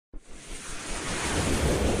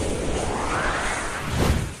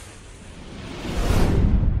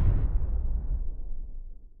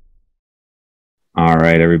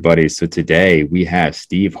right, everybody. So today we have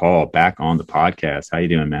Steve Hall back on the podcast. How you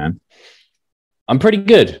doing, man? I'm pretty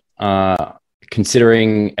good.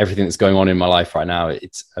 Considering everything that's going on in my life right now,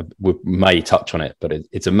 we may touch on it, but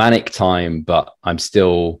it's a manic time, but I'm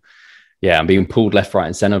still, I'm being pulled left, right,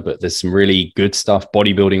 and center, but there's some really good stuff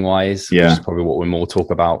bodybuilding wise, which is probably what we're more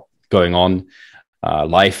talk about going on.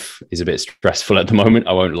 Life is a bit stressful at the moment,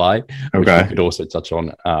 I won't lie, which we could also touch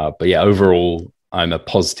on. But yeah, overall, I'm a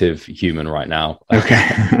positive human right now. Okay.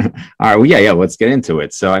 All right. Well, yeah. Let's get into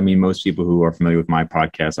it. So, I mean, most people who are familiar with my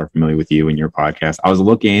podcast are familiar with you and your podcast. I was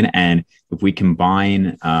looking, and if we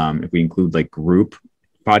combine, if we include like group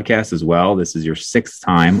podcasts as well, this is your 6th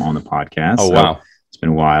time on the podcast. Oh, wow. It's been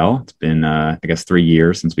a while. It's been, I guess, 3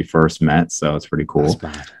 years since we first met. So it's pretty cool. That's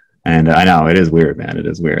bad. And I know it is weird, man. It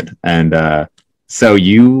is weird. And so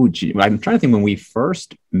I'm trying to think, when we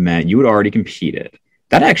first met, you had already competed.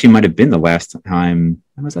 That actually might have been the last time.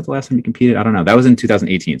 Was that the last time you competed? I don't know. That was in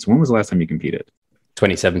 2018. So when was the last time you competed?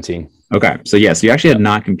 2017. Okay. So yeah, so you actually had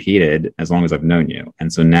not competed as long as I've known you.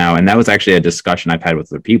 And so now, and that was actually a discussion I've had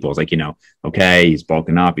with other people. It's like, okay, he's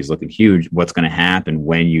bulking up, he's looking huge. What's going to happen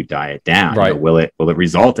when you diet down? Right. Will it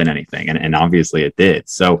result in anything? And obviously it did.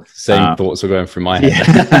 So same thoughts were going through my head.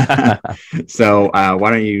 Yeah. So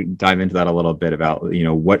why don't you dive into that a little bit about,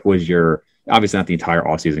 what was your, obviously not the entire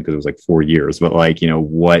off season because it was like 4 years, but like,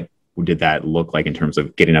 what did that look like in terms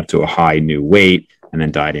of getting up to a high new weight and then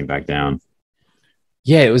dieting back down?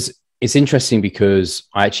 Yeah, it's interesting because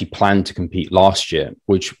I actually planned to compete last year,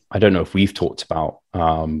 which I don't know if we've talked about,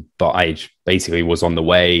 but I basically was on the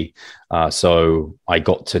way. So I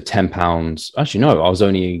got to 10 pounds. Actually, no, I was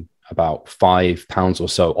only about 5 pounds or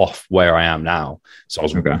so off where I am now. So I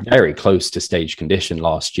was very close to stage condition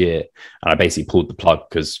last year. And I basically pulled the plug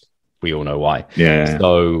because we all know why. Yeah.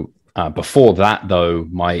 So before that, though,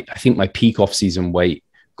 I think my peak off-season weight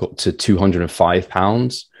got to 205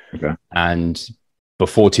 pounds. Okay. And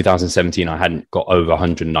before 2017, I hadn't got over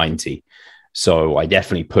 190. So I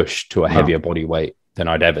definitely pushed to a heavier body weight than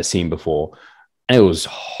I'd ever seen before. And it was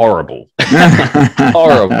horrible.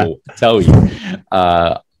 Horrible, I tell you.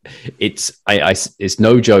 It's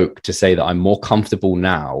no joke to say that I'm more comfortable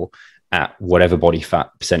now at whatever body fat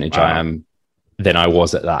percentage I am than I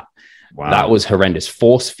was at that. Wow. That was horrendous.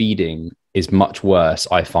 Force feeding is much worse,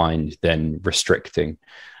 I find, than restricting.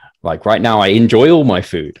 Like right now, I enjoy all my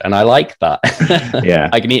food and I like that. Yeah.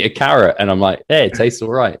 I can eat a carrot and I'm like, hey, it tastes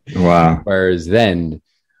all right. Wow. Whereas then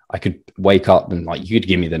I could wake up and like, you could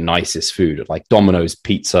give me the nicest food, like Domino's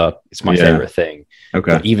pizza. It's my favorite thing.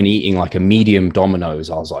 Okay. But even eating like a medium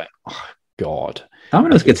Domino's, I was like, oh God.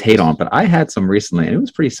 Domino's gets hate on, but I had some recently and it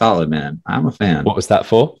was pretty solid, man. I'm a fan. What was that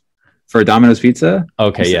for? For Domino's pizza?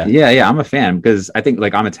 Okay, yeah. Yeah, I'm a fan because I think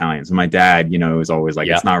like I'm Italian. So my dad, is always like,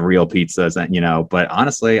 it's not real pizza, but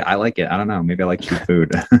honestly, I like it. I don't know. Maybe I like cheap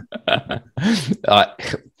food.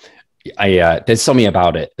 There's something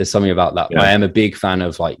about it. There's something about that. Yeah. I am a big fan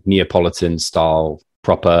of like Neapolitan style,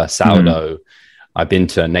 proper sourdough. I've been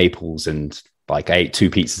to Naples and like I ate 2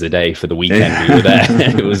 pizzas a day for the weekend. We were there.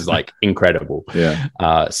 It was like incredible. Yeah.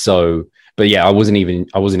 But yeah, I wasn't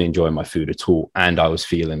enjoying my food at all. And I was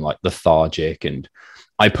feeling like lethargic and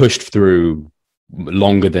I pushed through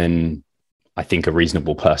longer than I think a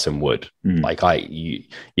reasonable person would. Like you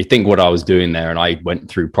think what I was doing there, and I went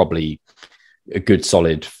through probably a good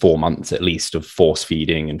solid 4 months at least of force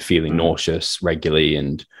feeding and feeling nauseous regularly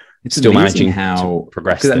and it's still managing how to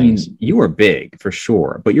progress things. I mean, you were big for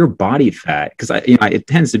sure, but your body fat, because it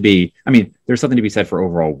tends to be, there's something to be said for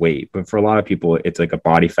overall weight, but for a lot of people, it's like a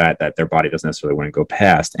body fat that their body doesn't necessarily want to go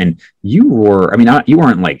past. And you were, you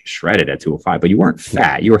weren't like shredded at 205, but you weren't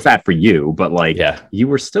fat. You were fat for you, but you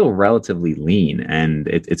were still relatively lean. And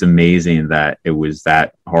it's amazing that it was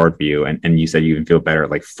that hard for you. And you said you even feel better,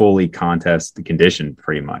 like fully contest condition,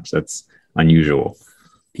 pretty much. That's unusual.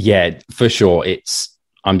 Yeah, for sure.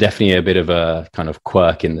 I'm definitely a bit of a kind of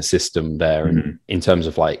quirk in the system there. And in terms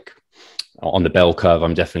of like on the bell curve,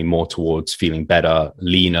 I'm definitely more towards feeling better,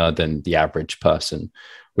 leaner than the average person,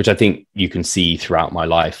 which I think you can see throughout my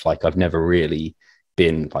life. Like I've never really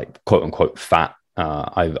been like quote unquote fat.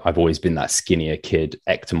 I've always been that skinnier kid,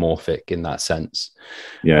 ectomorphic in that sense.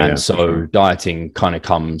 So dieting kind of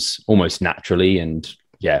comes almost naturally. And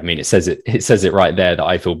it says it right there that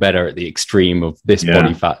I feel better at the extreme of this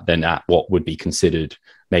body fat than at what would be considered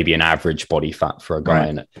maybe an average body fat for a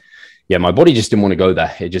guy. Right. And my body just didn't want to go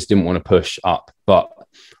there. It just didn't want to push up. But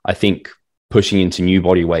I think pushing into new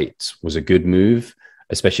body weights was a good move,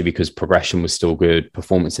 especially because progression was still good.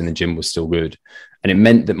 Performance in the gym was still good. And it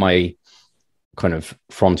meant that my kind of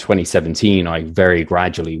from 2017, I very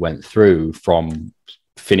gradually went through from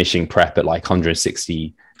finishing prep at like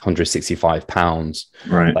 165 pounds.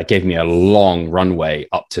 Right. That gave me a long runway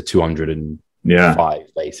up to 205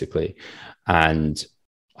 basically. And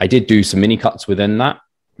I did do some mini cuts within that,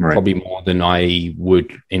 probably more than I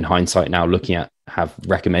would in hindsight now looking at have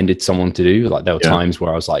recommended someone to do. Like there were times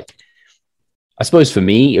where I was like, I suppose for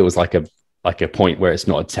me, it was like a point where it's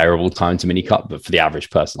not a terrible time to mini cut, but for the average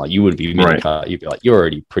person, like you would be mini cut, you'd be like, you're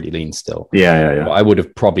already pretty lean still. Yeah. But I would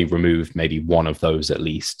have probably removed maybe one of those at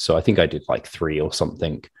least. So I think I did like 3 or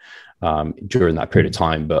something during that period of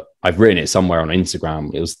time, but I've written it somewhere on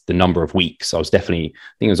Instagram. It was the number of weeks. I was definitely,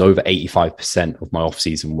 I think it was over 85% of my off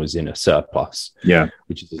season was in a surplus. Yeah.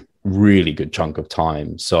 Which is a really good chunk of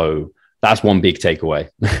time. So that's one big takeaway.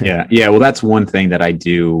 Yeah. Well, that's one thing that I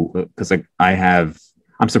do because like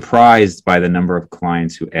I'm surprised by the number of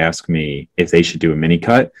clients who ask me if they should do a mini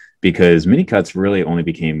cut, because mini cuts really only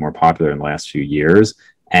became more popular in the last few years.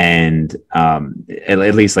 And at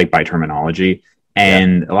least like by terminology.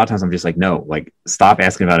 And a lot of times I'm just like, no, like stop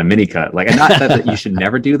asking about a mini cut. Like, not that you should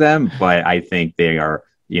never do them, but I think they are,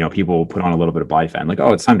 people will put on a little bit of body fat and like,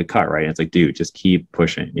 oh, it's time to cut. Right. And it's like, dude, just keep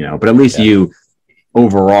pushing, but at least you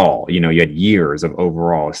overall, you had years of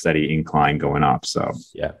overall steady incline going up. So,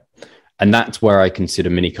 yeah. And that's where I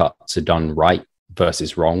consider mini cuts are done right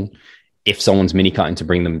versus wrong. If someone's mini cutting to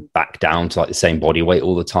bring them back down to like the same body weight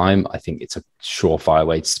all the time, I think it's a surefire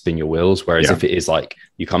way to spin your wheels. Whereas if it is like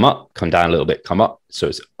you come up, come down a little bit, come up. So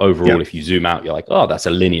it's overall, if you zoom out, you're like, oh, that's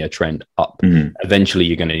a linear trend up. Eventually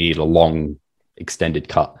you're going to need a long extended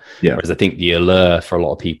cut. Whereas I think the allure for a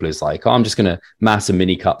lot of people is like, oh, I'm just going to mass a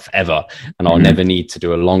mini cut forever and I'll never need to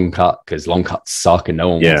do a long cut because long cuts suck and no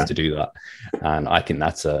one wants to do that. And I think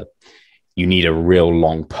you need a real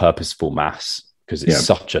long purposeful mass because it's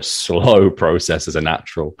such a slow process as a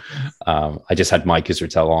natural. I just had Mike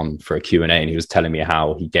Israetel on for a Q&A and he was telling me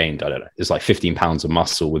how he gained, I don't know, it was like 15 pounds of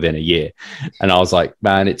muscle within a year. And I was like,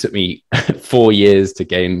 man, it took me 4 years to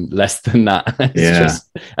gain less than that.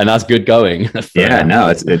 And that's good going.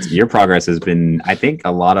 It's your progress has been, I think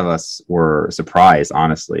a lot of us were surprised,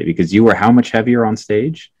 honestly, because you were how much heavier on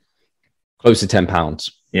stage? Close to 10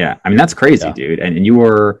 pounds. Yeah. I mean, that's crazy, dude. And you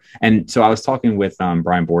were, and so I was talking with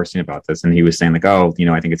Brian Borstein about this and he was saying like, oh,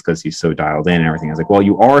 I think it's because he's so dialed in and everything. I was like, well,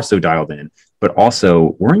 you are so dialed in, but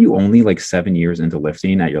also weren't you only like 7 years into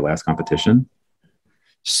lifting at your last competition?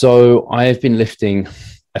 So I have been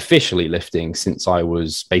officially lifting since I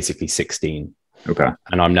was basically 16. Okay.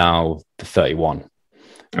 And I'm now 31.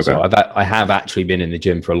 Okay. So I have actually been in the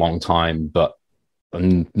gym for a long time, but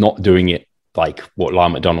I'm not doing it like what Lyle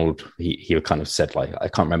McDonald, he kind of said, like, I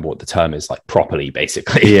can't remember what the term is, like properly,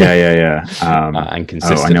 basically. And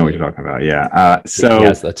consistently. Oh, I know what you're talking about. Yeah. So he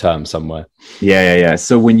has the term somewhere. Yeah.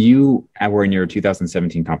 So when you were in your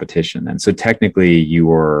 2017 competition, then, so technically you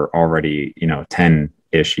were already,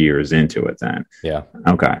 10-ish years into it then. Yeah.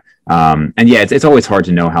 Okay. And it's always hard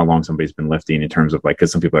to know how long somebody's been lifting in terms of like,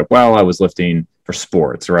 because some people are like, well, I was lifting for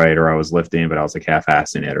sports, right? Or I was lifting, but I was like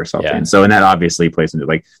half-assing it or something. Yeah. So, and that obviously plays into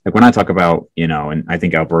like when I talk about, and I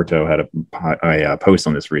think Alberto had a post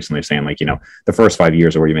on this recently saying like, the first 5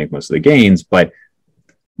 years are where you make most of the gains, but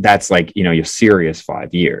that's like, your serious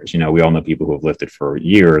 5 years. We all know people who have lifted for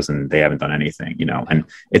years and they haven't done anything, and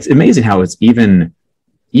it's amazing how it's even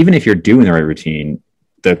if you're doing the right routine,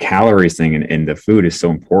 the calories thing in the food is so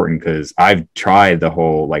important because I've tried the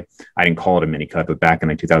whole, like, I didn't call it a mini cut, but back in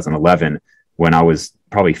like 2011, when I was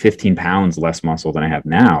probably 15 pounds less muscle than I have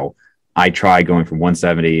now, I tried going from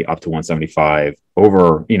 170 up to 175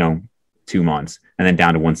 over, 2 months and then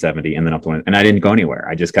down to 170 and then up to and I didn't go anywhere.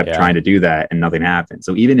 I just kept trying to do that and nothing happened.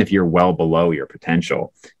 So even if you're well below your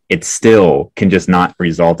potential, it still can just not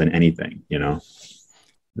result in anything,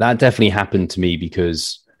 That definitely happened to me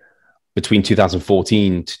because between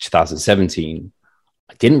 2014 to 2017,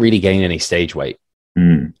 I didn't really gain any stage weight.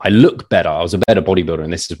 I look better. I was a better bodybuilder.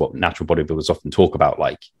 And this is what natural bodybuilders often talk about.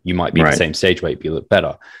 Like you might be the same stage weight, but you look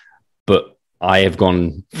better. But I have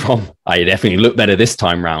gone I definitely look better this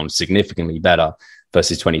time round, significantly better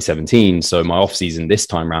versus 2017. So my off season this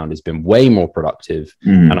time round has been way more productive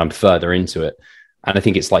and I'm further into it. And I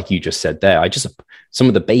think it's like you just said there, some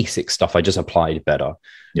of the basic stuff I just applied better.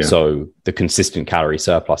 Yeah. So the consistent calorie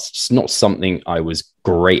surplus, it's not something I was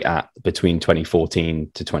great at between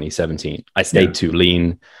 2014 to 2017. I stayed too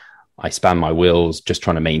lean. I spanned my wheels, just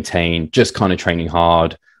trying to maintain, just kind of training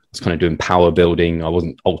hard. I was kind of doing power building. I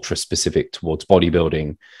wasn't ultra specific towards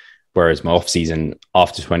bodybuilding. Whereas my off season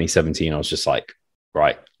after 2017, I was just like,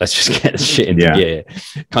 right, let's just get the shit into gear.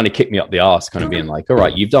 Kind of kicked me up the arse, kind of being like, all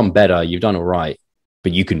right, you've done better. You've done all right,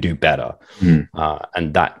 but you can do better.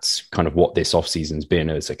 And that's kind of what this off season's been,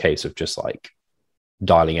 as a case of just like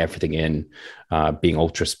dialing everything in, being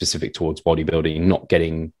ultra specific towards bodybuilding, not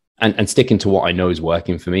getting and sticking to what I know is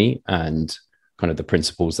working for me and kind of the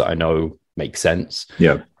principles that I know make sense.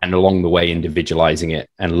 Yeah. And along the way, individualizing it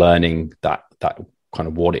and learning that kind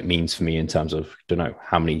of what it means for me in terms of, don't know,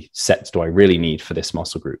 how many sets do I really need for this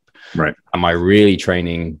muscle group? Right. Am I really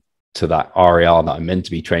training to that RAR that I'm meant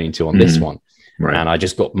to be training to on this one? Right. And I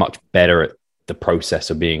just got much better at the process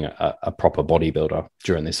of being a proper bodybuilder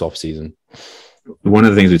during this off season. One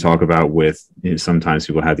of the things we talk about with, sometimes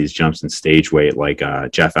people have these jumps in stage weight, like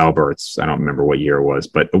Jeff Alberts. I don't remember what year it was,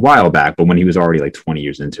 but a while back, but when he was already like 20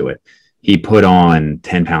 years into it, he put on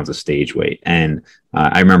 10 pounds of stage weight. And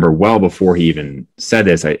I remember well before he even said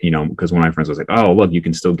this, because one of my friends was like, oh, look, you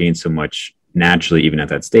can still gain so much naturally, even at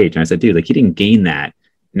that stage. And I said, dude, like he didn't gain that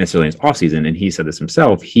necessarily in his off season. And he said this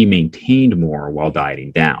himself, he maintained more while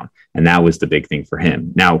dieting down. And that was the big thing for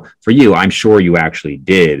him. Now, for you, I'm sure you actually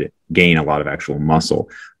did gain a lot of actual muscle,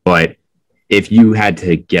 but if you had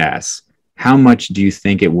to guess, how much do you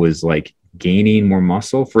think it was like gaining more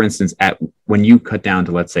muscle? For instance, when you cut down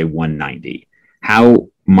to, let's say, 190, how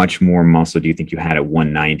much more muscle do you think you had at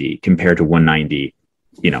 190 compared to 190,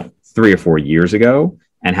 3 or 4 years ago?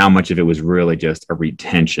 And how much of it was really just a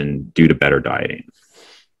retention due to better dieting?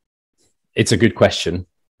 It's a good question,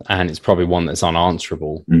 and it's probably one that's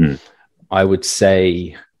unanswerable. Mm-hmm. I would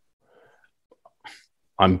say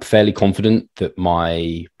I'm fairly confident that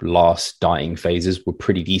my last dieting phases were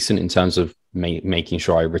pretty decent in terms of making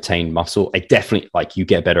sure I retained muscle. I definitely, like, you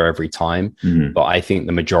get better every time, but I think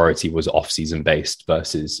the majority was off-season based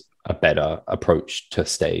versus a better approach to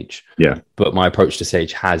stage. Yeah. But my approach to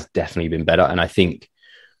stage has definitely been better. And I think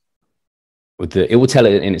it will tell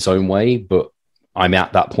it in its own way, but I'm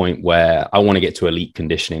at that point where I want to get to elite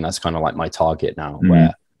conditioning. That's kind of like my target now,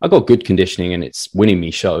 where I got good conditioning and it's winning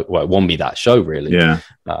me show. Well, it won me that show really,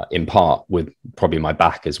 in part with probably my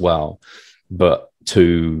back as well. But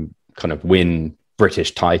to kind of win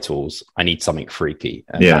British titles, I need something freaky.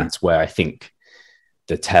 And that's where I think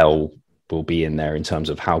the tell will be in there in terms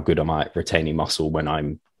of how good am I at retaining muscle when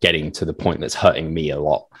I'm getting to the point that's hurting me a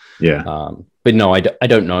lot. But no, I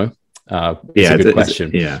don't know. It's a good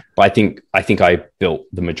question. But I think I built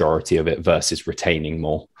the majority of it versus retaining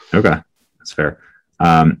more. Okay, that's fair.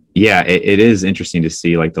 It is interesting to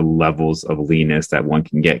see like the levels of leanness that one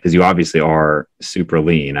can get, because you obviously are super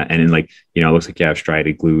lean, and then it looks like you have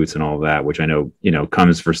striated glutes and all of that, which I know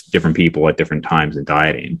comes for different people at different times in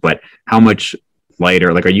dieting. But how much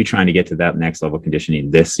lighter, like, are you trying to get to that next level of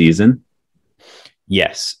conditioning this season?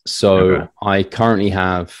 Yes. So I currently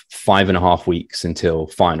have 5.5 weeks until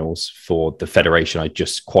finals for the federation I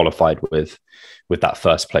just qualified with that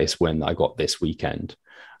first place win that I got this weekend.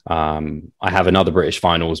 I have another British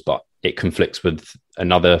finals, but it conflicts with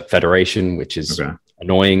another federation, which is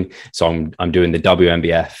annoying. So I'm doing the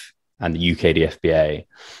WMBF and the UKDFBA,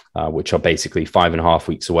 which are basically 5.5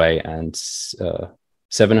 weeks away and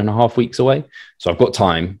 7.5 weeks away. So I've got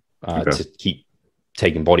time to keep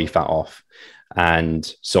taking body fat off. And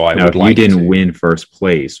so if you didn't win first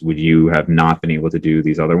place, would you have not been able to do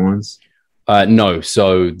these other ones? No.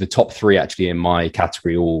 So the top 3 actually in my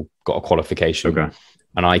category all got a qualification.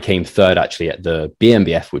 And I came third actually at the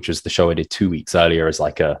BMBF, which was the show I did 2 weeks earlier as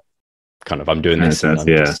like a kind of, I'm doing this and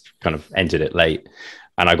just kind of entered it late.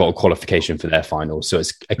 And I got a qualification for their finals. So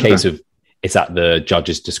it's a case of, it's at the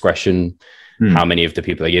judge's discretion, how many of the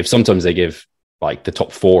people they give. Sometimes they give like the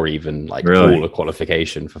top 4, even like all a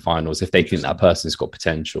qualification for finals if they think that person's got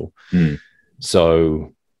potential.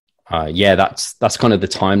 So that's kind of the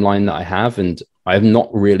timeline that I have. And I'm not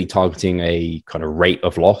really targeting a kind of rate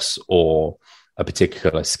of loss or a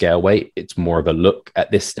particular scale weight. It's more of a look at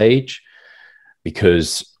this stage,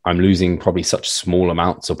 because I'm losing probably such small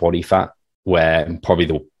amounts of body fat where probably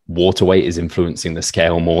the water weight is influencing the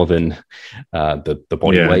scale more than the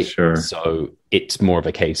body weight. So it's more of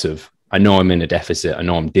a case of, I know I'm in a deficit. I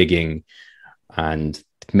know I'm digging, and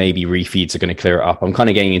maybe refeeds are going to clear it up. I'm kind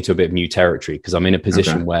of getting into a bit of new territory because I'm in a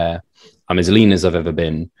position where I'm as lean as I've ever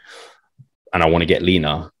been, and I want to get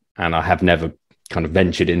leaner, and I have never kind of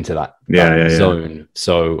ventured into that zone.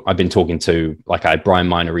 So I've been talking to, like, I had Brian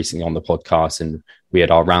Miner recently on the podcast, and we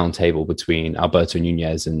had our round table between Alberto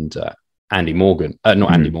Nunez and Andrew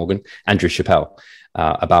Chappelle,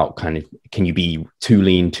 about kind of, can you be too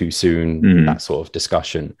lean too soon, that sort of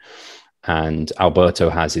discussion. And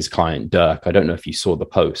Alberto has his client Dirk. I don't know if you saw the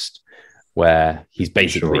post where he's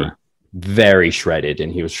basically very shredded,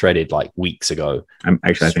 and he was shredded like weeks ago.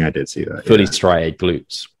 I think I did see that. Fully striated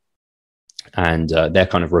glutes. And they're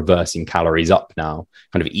kind of reversing calories up now,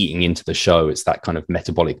 kind of eating into the show. It's that kind of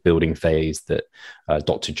metabolic building phase that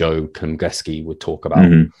Dr. Joe Klemgieski would talk about.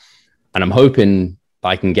 And I'm hoping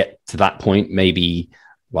I can get to that point maybe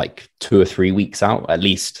like 2 or 3 weeks out, at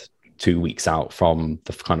least 2 weeks out from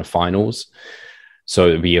the kind of finals. So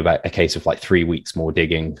it'd be about a case of like 3 weeks more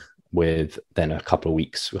digging with then a couple of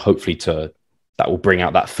weeks, hopefully that will bring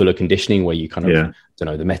out that fuller conditioning where you kind of,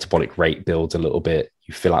 the metabolic rate builds a little bit.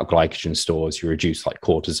 You fill out glycogen stores, you reduce like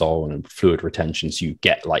cortisol and fluid retention. So you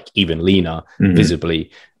get like even leaner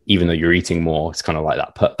visibly, even though you're eating more. It's kind of like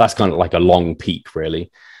that. That's kind of like a long peak,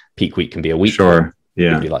 really. Peak week can be a week. Sure.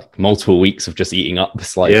 Yeah. It could be like multiple weeks of just eating up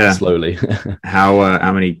slowly.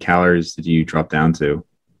 How many calories did you drop down to?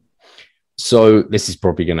 So this is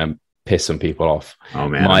probably going to piss some people off. Oh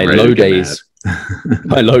man, my low days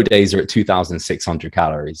are at 2,600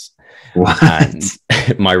 calories. What? And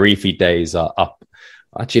my refeed days are up.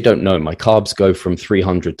 Actually, I don't know. My carbs go from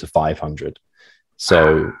 300 to 500.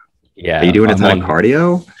 So yeah. Are you doing a ton of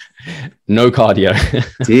cardio? No cardio.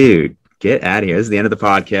 Dude, get out of here. This is the end of the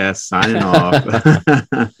podcast. Signing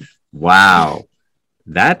off. Wow.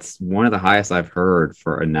 That's one of the highest I've heard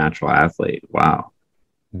for a natural athlete. Wow.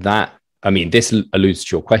 This alludes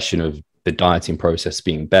to your question of the dieting process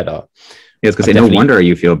being better. Yeah, it's because no wonder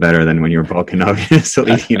you feel better than when you're bulking up. So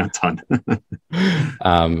eating a ton.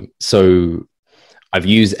 So I've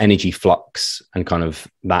used energy flux and kind of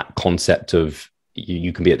that concept of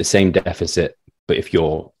you can be at the same deficit, but if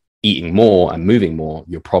you're eating more and moving more,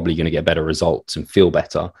 you're probably going to get better results and feel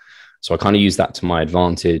better. So I kind of use that to my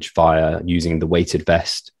advantage via using the weighted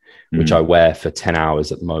vest, which I wear for 10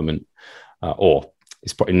 hours at the moment, or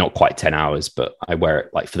it's probably not quite 10 hours, but I wear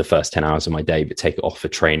it like for the first 10 hours of my day, but take it off for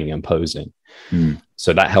training and posing.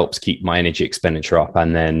 So that helps keep my energy expenditure up.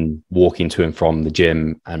 And then walking to and from the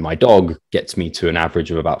gym and my dog gets me to an average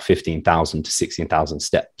of about 15,000 to 16,000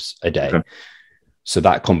 steps a day. Okay. So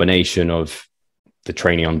that combination of the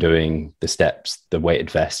training I'm doing, the steps, the weighted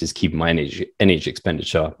vest is keeping my energy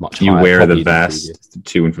expenditure much higher. You wear the vest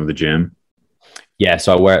to and from the gym? Yeah,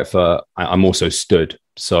 so I wear it I'm also stood.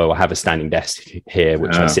 So I have a standing desk here,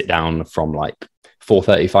 which I sit down from like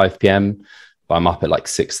 4:35 p.m. But I'm up at like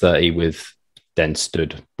 6:30 then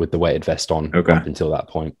stood with the weighted vest on up until that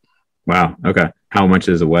point. Wow. Okay. How much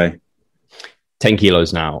does it weigh? 10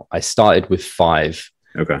 kilos now. I started with 5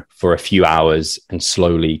 for a few hours and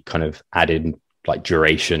slowly kind of added like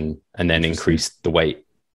duration and then increased the weight,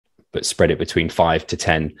 but spread it between 5 to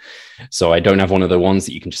 10. So I don't have one of the ones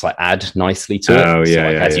that you can just like add nicely to it.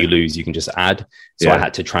 As you lose, you can just add. So I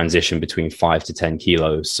had to transition between 5 to 10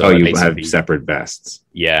 kilos. So you have separate vests.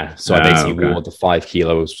 Yeah. So I basically wore the 5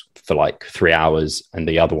 kilos for like 3 hours and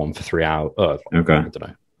the other one for 3 hours. I don't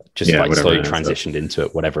know. Just like slowly transitioned into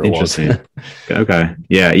it, whatever it was. Okay.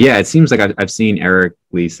 Yeah. Yeah. It seems like I've seen Eric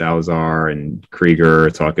Lee Salazar and Krieger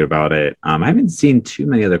talking about it. I haven't seen too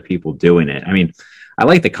many other people doing it. I mean, I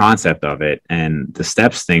like the concept of it, and the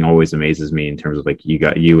steps thing always amazes me in terms of like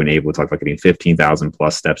you and Abel talk about getting 15,000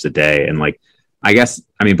 plus steps a day. And like,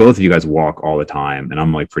 both of you guys walk all the time and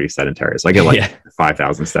I'm like pretty sedentary. So I get like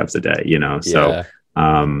 5,000 steps a day, So,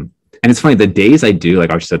 and it's funny, the days I do, like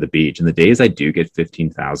I was just at the beach, and the days I do get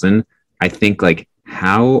 15,000, I think like,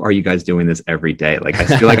 how are you guys doing this every day? Like,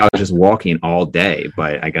 I feel like I was just walking all day,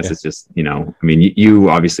 but I guess it's just, you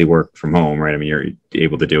obviously work from home, right? I mean, you're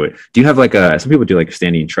able to do it. Do you have like some people do like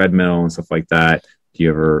standing treadmill and stuff like that. Do you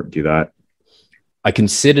ever do that? I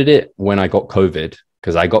considered it when I got COVID,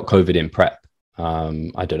 because I got COVID in prep.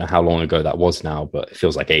 I don't know how long ago that was now, but it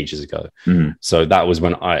feels like ages ago. So that was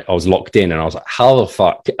when I was locked in and I was like, how the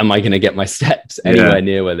fuck am I going to get my steps anywhere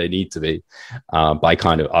near where they need to be? But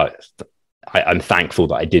I'm thankful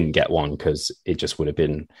that I didn't get one, because it just would have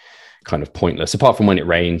been kind of pointless. Apart from when it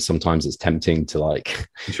rains, sometimes it's tempting to like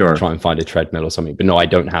try and find a treadmill or something. But no, I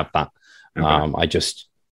don't have that. I just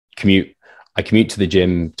commute. I commute to the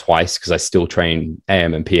gym twice because I still train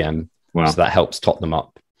AM and PM. Wow. So that helps top them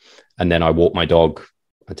up. And then I walk my dog,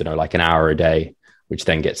 like an hour a day, which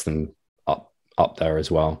then gets them up there as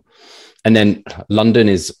well. And then London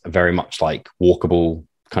is very much like walkable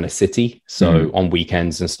kind of city. So on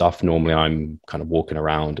weekends and stuff, normally I'm kind of walking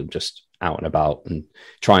around and just out and about and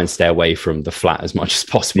try and stay away from the flat as much as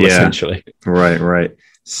possible, essentially. Right.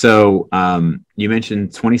 So you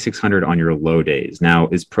mentioned 2,600 on your low days. Now,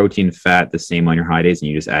 is protein fat the same on your high days and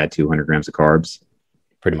you just add 200 grams of carbs?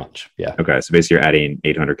 Pretty much, yeah. Okay, so basically you're adding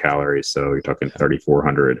 800 calories. So you're talking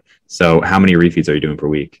 3,400. So how many refeeds are you doing per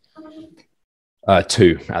week?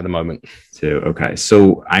 2 at the moment. 2, okay.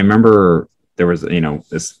 So I remember there was,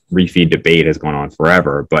 this refeed debate has gone on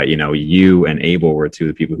forever, but, you and Abel were two of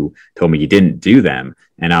the people who told me you didn't do them.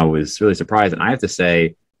 And I was really surprised. And I have to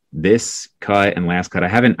say, this cut and last cut,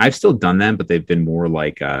 I've still done them, but they've been more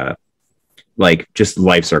like like just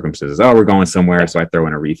life circumstances. Oh, we're going somewhere, so I throw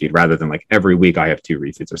in a refeed rather than like every week I have 2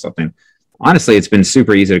 refeeds or something. Honestly, it's been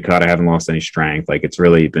super easy to cut. I haven't lost any strength. Like it's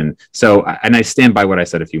really been so. And I stand by what I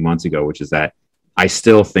said a few months ago, which is that I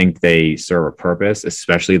still think they serve a purpose,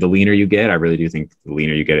 especially the leaner you get. I really do think the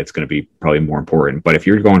leaner you get, it's going to be probably more important. But if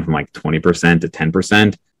you're going from like 20% to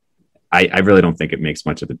 10%, I really don't think it makes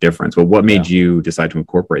much of a difference. But what made you decide to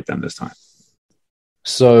incorporate them this time?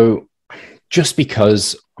 So just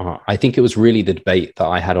because I think it was really the debate that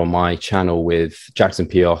I had on my channel with Jackson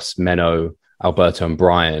Pios, Menno, Alberto, and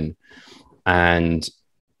Brian. And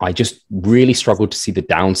I just really struggled to see the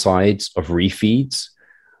downsides of refeeds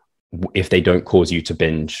if they don't cause you to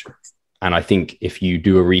binge. And I think if you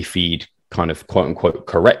do a refeed kind of quote unquote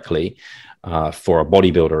correctly, for a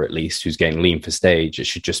bodybuilder, at least, who's getting lean for stage, it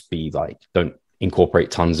should just be like, don't incorporate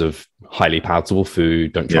tons of highly palatable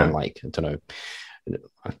food. Don't try and like, I don't know,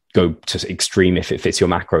 go to extreme if it fits your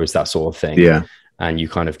macros, that sort of thing. Yeah. And you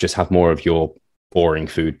kind of just have more of your boring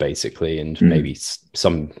food basically, and maybe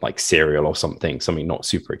some like cereal or something not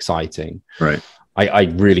super exciting. Right. I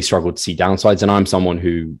really struggled to see downsides, and I'm someone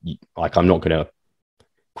who, like, I'm not going to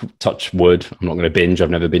touch wood. I'm not going to binge. I've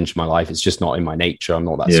never binged in my life. It's just not in my nature. I'm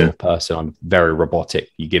not that sort of person. I'm very robotic.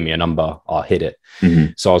 You give me a number, I'll hit it.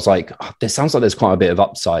 So I was like, there sounds like there's quite a bit of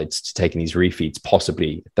upsides to taking these refeeds,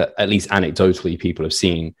 possibly, that at least anecdotally people have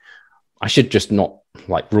seen. I should just not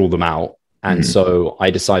like rule them out. And so I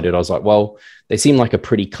decided, I was like, well, they seem like a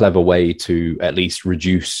pretty clever way to at least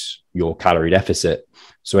reduce your calorie deficit.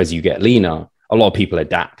 So as you get leaner, a lot of people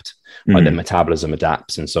adapt, like their metabolism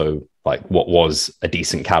adapts. And so like what was a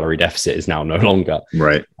decent calorie deficit is now no longer.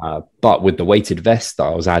 Right. But with the weighted vest that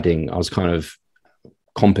I was adding, I was kind of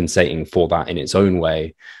compensating for that in its own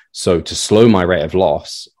way. So to slow my rate of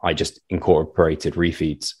loss, I just incorporated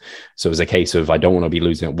refeeds. So it was a case of, I don't want to be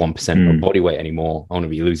losing at 1% of body weight anymore. I want to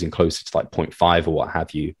be losing closer to like 0.5 or what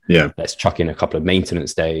have you. Yeah. Let's chuck in a couple of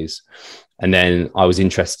maintenance days. And then I was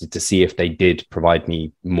interested to see if they did provide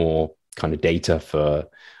me more kind of data for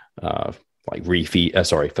like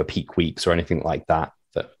for peak weeks or anything like that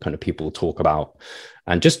kind of people talk about,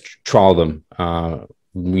 and just trial them.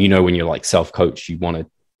 You know, when you're like self-coach, you want to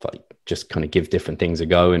like just kind of give different things a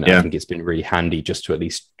go. And I think it's been really handy just to at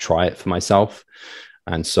least try it for myself.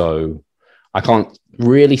 And so I can't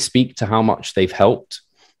really speak to how much they've helped.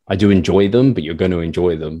 I do enjoy them, but you're going to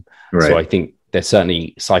enjoy them. Right. So I think they're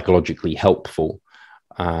certainly psychologically helpful.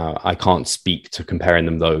 I can't speak to comparing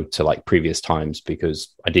them though to like previous times,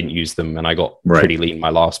 because I didn't use them and I got pretty lean my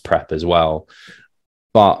last prep as well.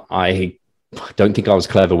 But I don't think I was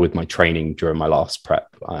clever with my training during my last prep.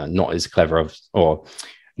 Not as clever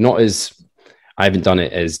I haven't done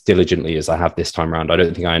it as diligently as I have this time around. I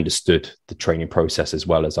don't think I understood the training process as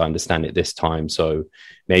well as I understand it this time. So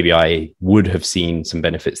maybe I would have seen some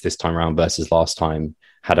benefits this time around versus last time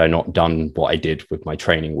had I not done what I did with my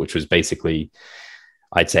training, which was basically,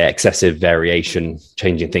 I'd say, excessive variation,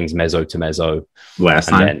 changing things meso to meso. Last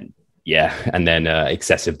time? And then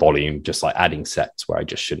excessive volume, just like adding sets where I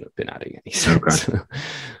just shouldn't have been adding any sets. Okay.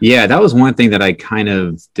 Yeah, that was one thing that I kind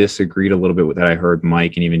of disagreed a little bit with, that I heard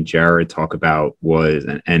Mike and even Jared talk about was,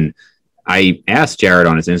 and I asked Jared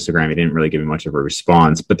on his Instagram, he didn't really give me much of a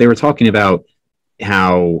response, but they were talking about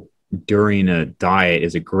how during a diet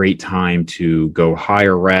is a great time to go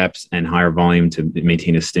higher reps and higher volume to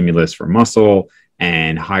maintain a stimulus for muscle,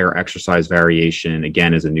 and higher exercise variation,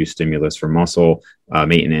 again, is a new stimulus for muscle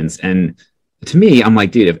maintenance. And to me, I'm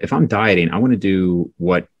like, dude, if I'm dieting, I want to do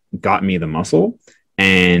what got me the muscle.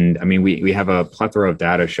 And I mean, we have a plethora of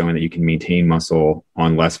data showing that you can maintain muscle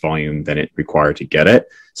on less volume than it required to get it.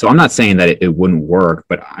 So I'm not saying that it wouldn't work,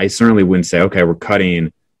 but I certainly wouldn't say, okay, we're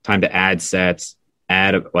cutting, time to add sets,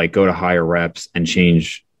 go to higher reps and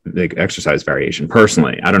change the exercise variation.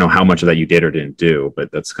 Personally, I don't know how much of that you did or didn't do,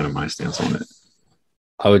 but that's kind of my stance on it.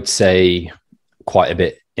 I would say quite a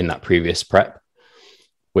bit in that previous prep,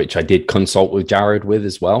 which I did consult with Jared with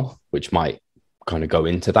as well, which might kind of go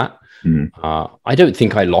into that. I don't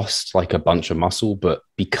think I lost like a bunch of muscle, but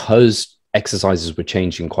because exercises were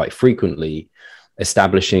changing quite frequently,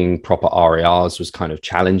 establishing proper RARs was kind of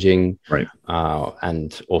challenging. Right.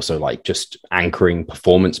 And also like just anchoring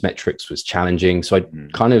performance metrics was challenging. So I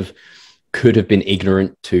kind of could have been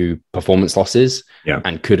ignorant to performance losses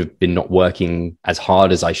and could have been not working as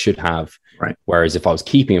hard as I should have. Right. Whereas if I was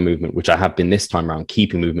keeping a movement, which I have been this time around,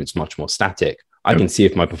 keeping movements much more static, I can see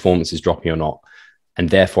if my performance is dropping or not. And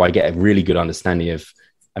therefore I get a really good understanding of,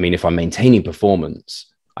 I mean, if I'm maintaining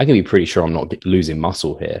performance, I can be pretty sure I'm not losing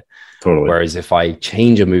muscle here. Totally. Whereas if I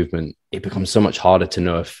change a movement, it becomes so much harder to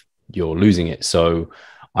know if you're losing it. So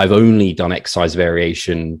I've only done exercise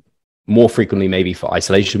variation more frequently maybe for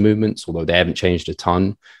isolation movements, although they haven't changed a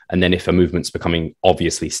ton. And then if a movement's becoming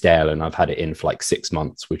obviously stale, and I've had it in for like 6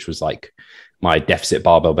 months, which was like my deficit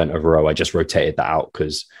barbell bent over row, I just rotated that out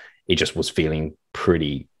because it just was feeling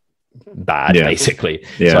pretty bad, basically.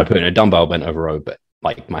 So I put in a dumbbell bent over row, but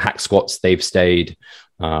like my hack squats, they've stayed.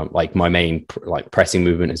 Like my main like pressing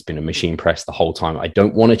movement has been a machine press the whole time. I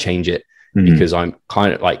don't want to change it because I'm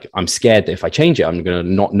kind of like, I'm scared that if I change it, I'm going to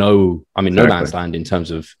not know, I'm in no man's land in terms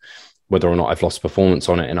of whether or not I've lost performance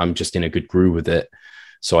on it, and I'm just in a good groove with it.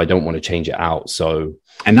 So I don't want to change it out. So,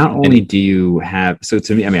 and not only do you have, so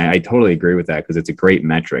to me, I mean, I totally agree with that because it's a great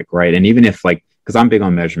metric, right? And even if like, because I'm big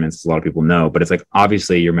on measurements, as a lot of people know, but it's like,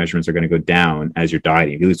 obviously your measurements are going to go down as you're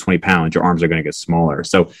dieting. If you lose 20 pounds, your arms are going to get smaller.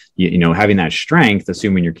 So, you know, having that strength,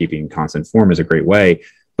 assuming you're keeping constant form, is a great way.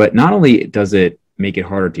 But not only does it make it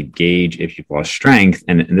harder to gauge if you've lost strength,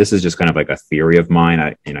 and this is just kind of like a theory of mine,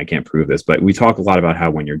 I can't prove this, but we talk a lot about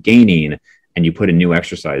how when you're gaining and you put a new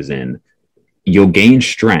exercise in, you'll gain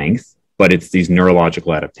strength, but it's these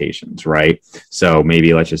neurological adaptations, right? So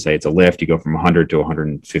maybe let's just say it's a lift, you go from 100 to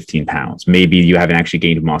 115 pounds. Maybe you haven't actually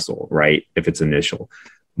gained muscle, right? If it's initial.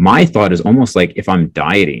 My thought is almost like if I'm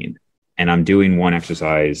dieting and I'm doing one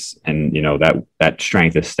exercise and, you know, that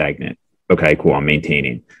strength is stagnant. Okay, cool, I'm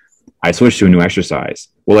maintaining. I switch to a new exercise.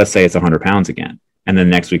 Well, let's say it's 100 pounds again. And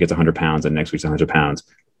then next week it's 100 pounds and next week's 100 pounds.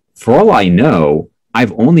 For all I know,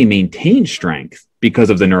 I've only maintained strength because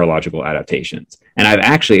of the neurological adaptations. And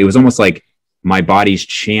it was almost like my body's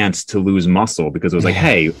chance to lose muscle, because it was like,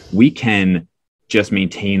 hey, we can just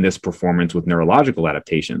maintain this performance with neurological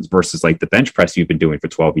adaptations versus like the bench press you've been doing for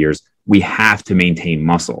 12 years. We have to maintain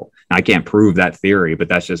muscle. Now, I can't prove that theory, but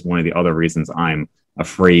that's just one of the other reasons I'm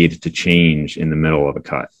afraid to change in the middle of a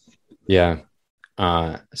cut. Yeah.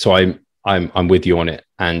 So I'm with you on it.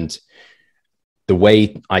 And the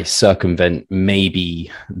way I circumvent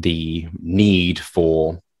maybe the need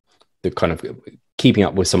for the kind of keeping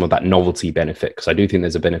up with some of that novelty benefit, because I do think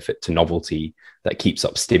there's a benefit to novelty that keeps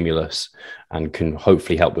up stimulus and can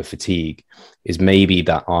hopefully help with fatigue, is maybe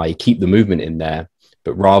that I keep the movement in there,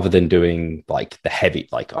 but rather than doing like the heavy,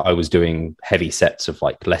 like I was doing heavy sets of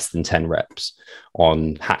like less than 10 reps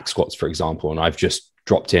on hack squats, for example, and I've just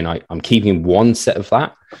dropped in, I'm keeping one set of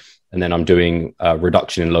that, and then I'm doing a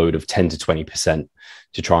reduction in load of 10 to 20%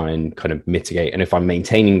 to try and kind of mitigate. And if I'm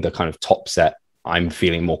maintaining the kind of top set, I'm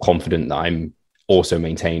feeling more confident that I'm also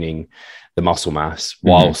maintaining the muscle mass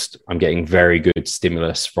whilst I'm getting very good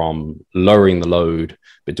stimulus from lowering the load,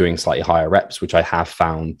 but doing slightly higher reps, which I have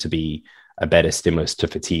found to be a better stimulus to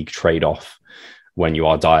fatigue trade-off when you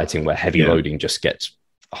are dieting, where heavy loading just gets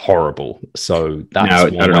horrible. So that's now, I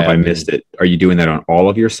don't know if I missed it. Are you doing that on all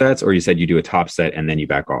of your sets, or you said you do a top set and then you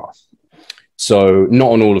back off? So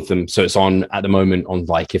not on all of them. So it's on at the moment on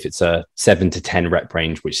like, if it's a 7 to 10 rep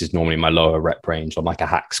range, which is normally my lower rep range on like a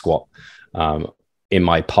hack squat. In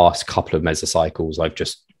my past couple of mesocycles, I've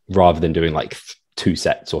just, rather than doing like 2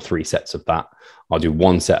 sets or 3 sets of that, I'll do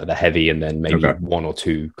 1 set of the heavy and then maybe 1 or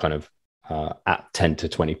 2 kind of at 10 to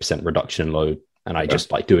 20% reduction in load. And I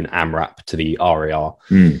just like do an AMRAP to the RAR.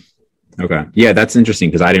 Okay. Yeah, that's interesting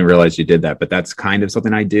because I didn't realize you did that, but that's kind of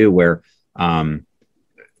something I do where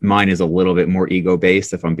mine is a little bit more ego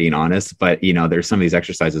based, if I'm being honest. But, you know, there's some of these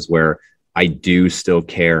exercises where I do still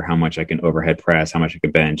care how much I can overhead press, how much I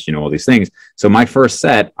can bench, you know, all these things. So my first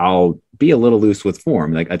set, I'll be a little loose with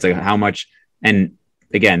form. Like it's like how much, and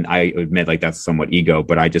again, I admit like that's somewhat ego,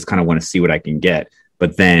 but I just kind of want to see what I can get.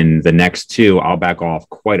 But then the next 2, I'll back off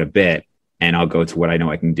quite a bit and I'll go to what I know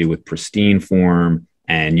I can do with pristine form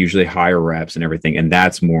and usually higher reps and everything. And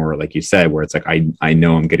that's more, like you said, where it's like, I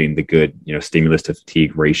know I'm getting the good, you know, stimulus to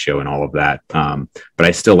fatigue ratio and all of that. But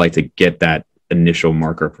I still like to get that initial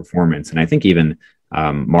marker of performance. And I think even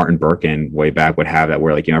Martin Birkin way back would have that,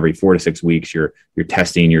 where like, you know, every 4 to 6 weeks, you're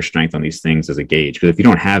testing your strength on these things as a gauge. Because if you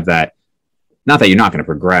don't have that, not that you're not going to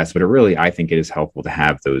progress, but I think it is helpful to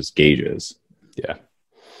have those gauges.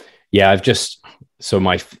 Yeah. I've just, so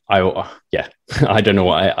I don't know.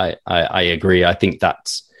 I agree. I think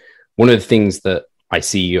that's one of the things that I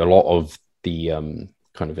see a lot of the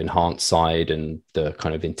kind of enhanced side and the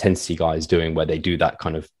kind of intensity guys doing, where they do that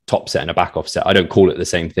kind of top set and a back off set. I don't call it the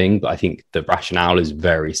same thing, but I think the rationale is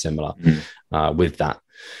very similar with that.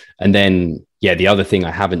 And then, the other thing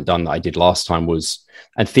I haven't done that I did last time was,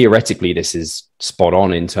 and theoretically this is spot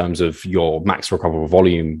on in terms of your max recoverable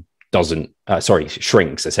volume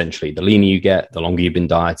shrinks essentially. The leaner you get, the longer you've been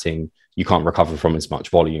dieting, you can't recover from as much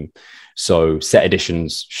volume. So set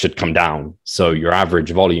additions should come down. So your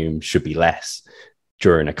average volume should be less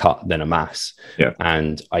during a cut than a mass.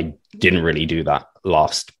 And I didn't really do that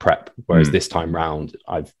last prep. Whereas this time round,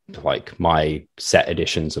 I've like my set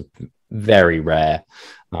additions have very rare.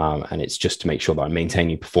 And it's just to make sure that I'm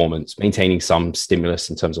maintaining performance, maintaining some stimulus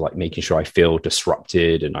in terms of like making sure I feel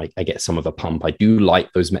disrupted and I get some of a pump. I do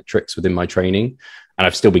like those metrics within my training, and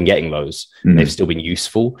I've still been getting those. They've still been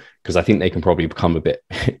useful, because I think they can probably become a bit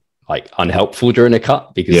like unhelpful during a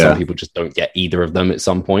cut, because some people just don't get either of them at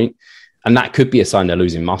some point. And that could be a sign they're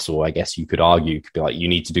losing muscle. I guess you could argue, you could be like, you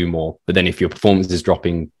need to do more. But then if your performance is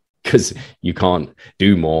dropping because you can't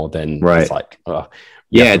do more, then it's like,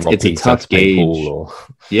 it's a tough gauge.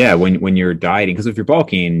 When you're dieting, because if you're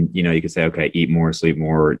bulking, you know, you could say, okay, eat more, sleep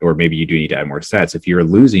more, or maybe you do need to add more sets. If you're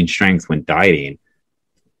losing strength when dieting,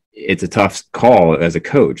 it's a tough call as a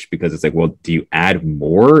coach, because it's like, well, do you add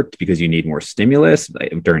more because you need more stimulus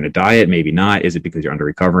during a diet? Maybe not. Is it because you're under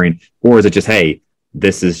recovering, or is it just, hey,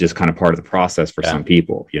 this is just kind of part of the process for some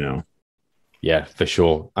people, you know? Yeah, for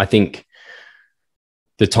sure. I think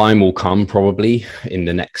the time will come probably in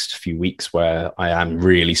the next few weeks where I am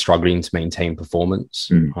really struggling to maintain performance,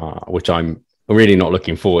 which I'm really not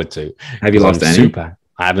looking forward to. Have you lost any?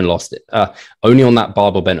 I haven't lost it. Only on that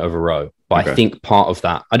barbell bent over row. But I think part of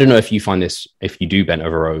that, I don't know if you find this, if you do bent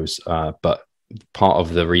over rows, but part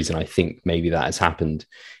of the reason I think maybe that has happened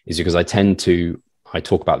is because I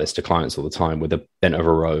talk about this to clients all the time with a bent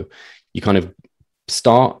over row. You kind of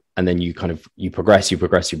start and then you progress.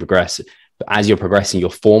 But as you're progressing, your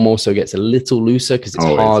form also gets a little looser, because it's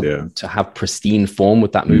hard to have pristine form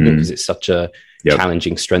with that movement, because it's such a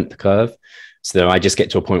challenging strength curve. So then I just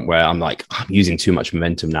get to a point where I'm like, I'm using too much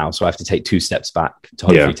momentum now. So I have to take 2 steps back to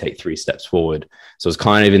hopefully take 3 steps forward. So it's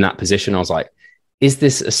kind of in that position. I was like, is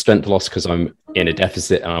this a strength loss because I'm in a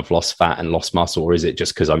deficit and I've lost fat and lost muscle? Or is it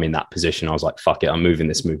just because I'm in that position? I was like, fuck it, I'm moving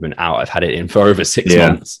this movement out. I've had it in for over 6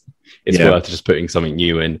 months. It's worth just putting something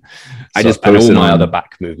new in. And all my other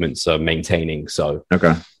back movements are maintaining. So,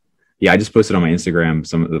 I just posted on my Instagram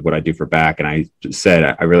some of what I do for back. And I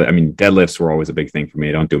said, deadlifts were always a big thing for me.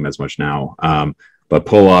 I don't do them as much now. But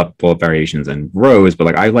pull up variations and rows. But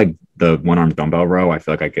like, I like the 1-arm dumbbell row. I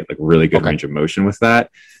feel like I get like really good range of motion with that.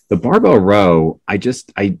 The barbell row, I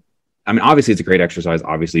mean, obviously it's a great exercise.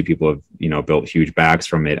 Obviously people have, you know, built huge backs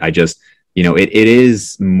from it. I just, you know, it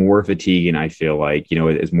is more fatiguing. I feel like, you know,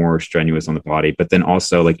 it is more strenuous on the body, but then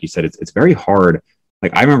also, like you said, it's very hard.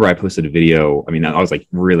 Like, I remember I posted a video. I mean, I was like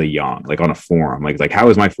really young, like on a forum, like, how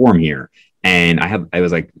is my form here? And I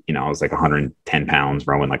was like 110 pounds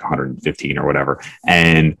rowing like 115 or whatever.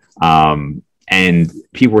 And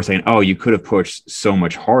people were saying, oh, you could have pushed so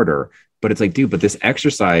much harder, but it's like, dude, but this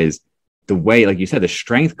exercise, the way, like you said, the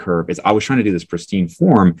strength curve is, I was trying to do this pristine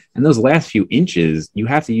form. And those last few inches, you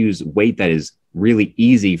have to use weight that is really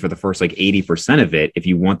easy for the first like 80% of it if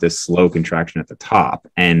you want this slow contraction at the top.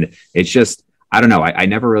 And it's just, I don't know. I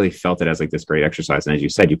never really felt it as like this great exercise. And as you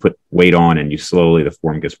said, you put weight on and you slowly, the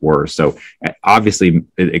form gets worse. So obviously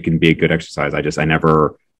it can be a good exercise. I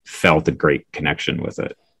never felt a great connection with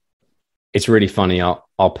it. It's really funny. I'll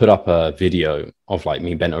put up a video of like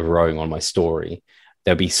me bent over rowing on my story.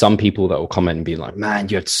 There'll be some people that will comment and be like, man,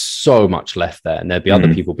 you had so much left there. And there'll be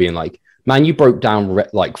other people being like, man, you broke down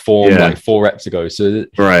like form like 4 reps ago. So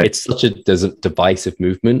it's such a divisive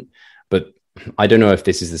movement. But I don't know if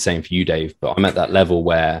this is the same for you, Dave, but I'm at that level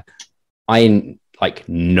where I like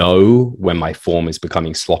know when my form is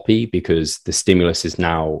becoming sloppy, because the stimulus is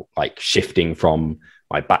now like shifting from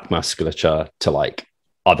my back musculature to like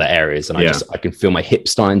other areas. And I can feel my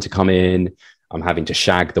hips starting to come in. I'm having to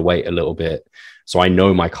shag the weight a little bit. So I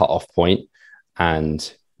know my cutoff point.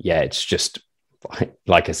 And it's just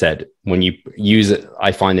like I said, when you use it,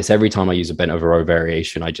 I find this every time I use a bent over row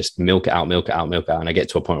variation, I just milk it out. And I get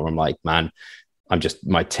to a point where I'm like, man,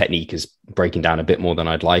 my technique is breaking down a bit more than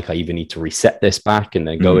I'd like. I even need to reset this back and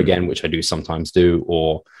then go again, which I do sometimes do.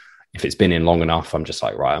 Or if it's been in long enough, I'm just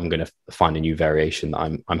like, right, I'm going to find a new variation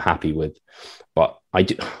that I'm happy with. But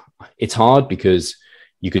it's hard, because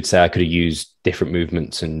you could say I could have used different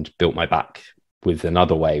movements and built my back with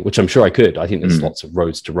another way, which I'm sure I could. I think there's lots of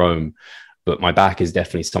roads to Rome. But my back is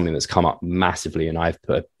definitely something that's come up massively. And I've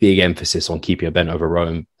put a big emphasis on keeping a bent over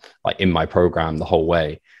row like in my program the whole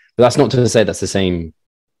way. But that's not to say that's the same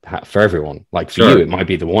for everyone. Like for you, it might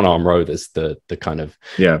be the 1-arm row that's the kind of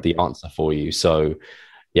the answer for you. So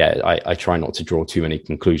I try not to draw too many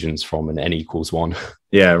conclusions from an N=1.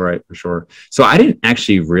 Yeah, right. For sure. So I didn't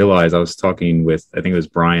actually realize, I was talking with, I think it was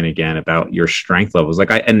Brian again, about your strength levels. Like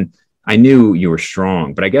I knew you were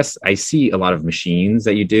strong, but I guess I see a lot of machines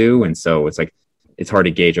that you do. And so it's like, it's hard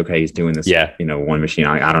to gauge, okay, he's doing this, one machine.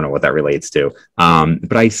 I don't know what that relates to.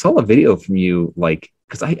 But I saw a video from you, like,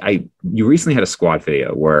 because you recently had a squat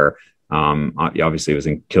video where Obviously it was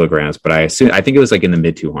in kilograms, but I think it was like in the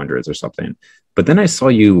mid 200s or something. But then I saw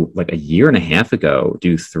you like a year and a half ago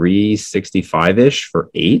do 365 ish for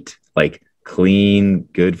 8, like clean,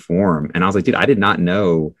 good form. And I was like, dude, I did not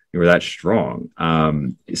know you were that strong.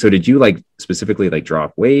 So did you like specifically like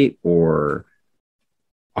drop weight, or?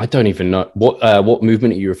 I don't even know what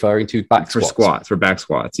movement are you referring to? Back squats? For back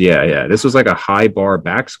squats. Yeah. This was like a high bar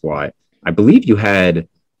back squat. I believe you had,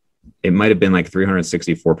 it might have been like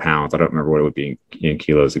 364 pounds. I don't remember what it would be in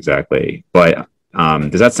kilos exactly, but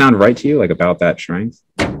does that sound right to you? Like about that strength?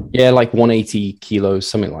 Yeah. Like 180 kilos,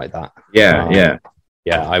 something like that. Yeah.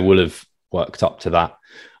 I will have worked up to that.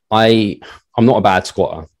 I'm not a bad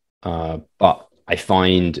squatter, but I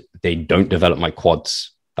find they don't develop my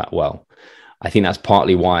quads that well. I think that's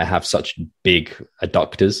partly why I have such big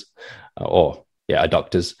adductors,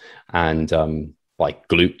 adductors and like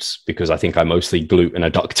glutes, because I think I mostly glute and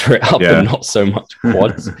adductor it up and not so much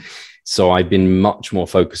quads. So I've been much more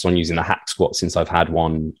focused on using the hack squat since I've had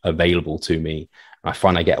one available to me. I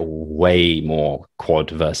find I get way more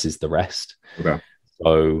quad versus the rest. Okay.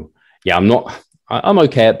 So yeah, I'm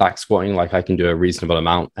okay at back squatting. Like I can do a reasonable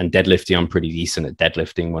amount, and deadlifting, I'm pretty decent at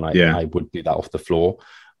deadlifting when I would do that off the floor.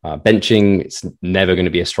 Benching, it's never going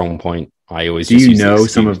to be a strong point. I always do. You know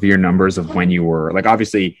some of your numbers of when you were like,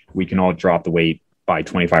 obviously we can all drop the weight by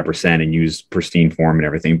 25% and use pristine form and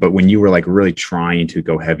everything, but when you were like really trying to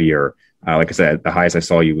go heavier, like I said, the highest I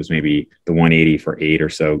saw you was maybe the 180 for 8 or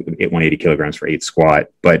so, 180 kilograms for 8 squat.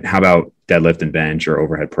 But how about deadlift and bench or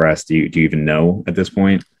overhead press? Do you even know at this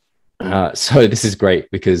point? So this is great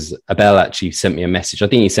because Abel actually sent me a message. I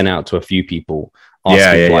think he sent out to a few people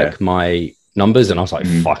asking my numbers, and I was like,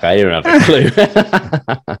 fuck, I don't have a clue.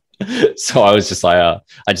 So I was just like,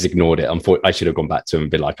 I just ignored it. I should have gone back to him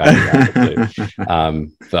and been like, I don't have a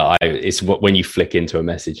clue. But it's when you flick into a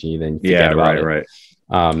message and you then forget about it. Right.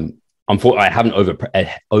 I haven't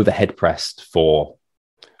overhead pressed for,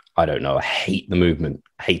 I don't know, I hate the movement,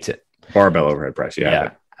 hate it. Barbell overhead press, okay.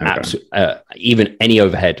 Absolutely. Even any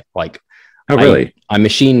overhead, like, oh really? I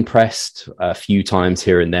machine pressed a few times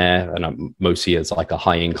here and there, and I'm mostly as like a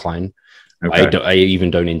high incline. Okay. I even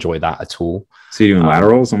don't enjoy that at all. So you're doing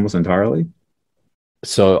laterals almost entirely?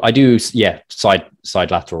 So I do, side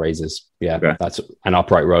lateral raises. Yeah, okay. That's and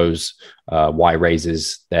upright rows, Y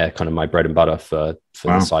raises. They're kind of my bread and butter for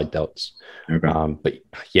the side delts. Okay. But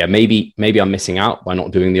yeah, maybe I'm missing out by not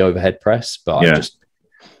doing the overhead press, but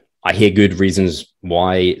I hear good reasons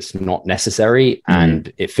why it's not necessary,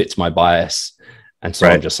 and it fits my bias. And so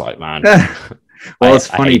I'm just like, man. Well, it's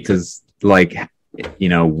funny because like, you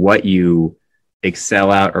know, what you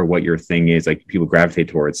excel at or what your thing is, like people gravitate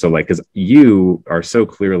towards. So like, because you are so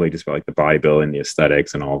clearly just about like the bodybuilding, the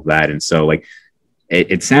aesthetics and all of that. And so like,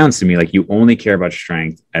 it sounds to me like you only care about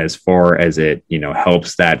strength as far as it, you know,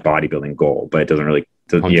 helps that bodybuilding goal, but it doesn't really,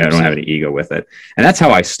 I don't have any ego with it. And that's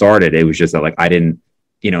how I started. It was just that like, I didn't,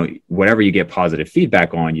 you know, whatever you get positive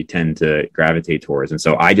feedback on, you tend to gravitate towards. And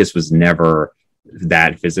so I just was never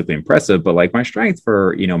that physically impressive, but like my strength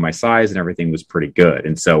for, you know, my size and everything was pretty good.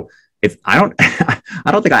 And so I don't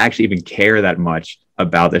think I actually even care that much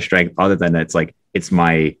about the strength other than it's like, it's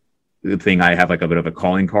my thing I have like a bit of a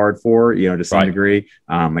calling card for, you know, to some degree.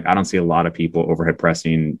 Like I don't see a lot of people overhead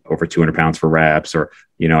pressing over 200 pounds for reps, or,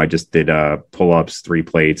 you know, I just did pull-ups, 3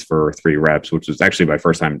 plates for 3 reps, which was actually my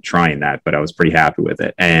first time trying that, but I was pretty happy with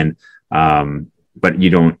it. And, but you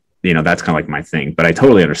don't, you know, that's kind of like my thing, but I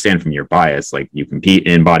totally understand from your bias, like you compete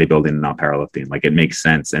in bodybuilding and not powerlifting, like it makes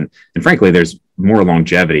sense. And frankly, there's more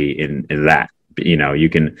longevity in that, you know, you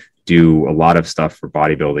can do a lot of stuff for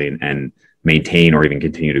bodybuilding and maintain or even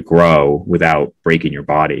continue to grow without breaking your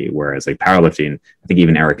body. Whereas like powerlifting, I think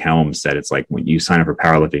even Eric Helms said, it's like when you sign up for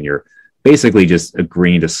powerlifting, you're basically just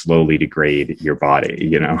agreeing to slowly degrade your body,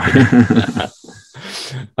 you know?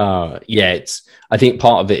 I think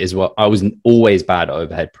part of it is what I was always bad at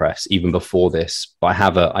overhead press even before this, but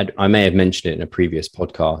I may have mentioned it in a previous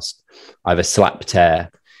podcast. I have a slap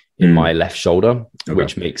tear in my left shoulder,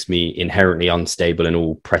 which makes me inherently unstable in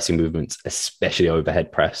all pressing movements, especially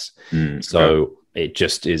overhead press. So it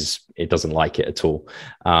just is, it doesn't like it at all.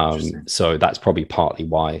 So that's probably partly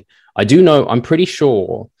why. I do know, I'm pretty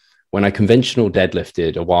sure when I conventional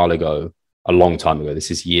deadlifted a while ago, a long time ago, this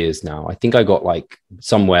is years now, I think I got like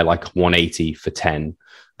somewhere like 180 for 10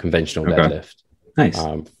 conventional deadlift. Nice.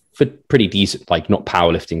 For pretty decent, like not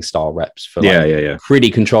powerlifting style reps for pretty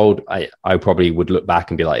controlled. I probably would look back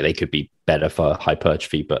and be like, they could be better for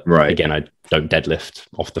hypertrophy, but again, I don't deadlift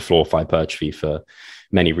off the floor for hypertrophy for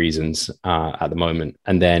many reasons at the moment.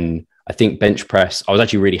 And then I think bench press, I was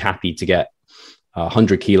actually really happy to get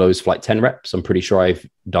 100 kilos for like 10 reps. I'm pretty sure I've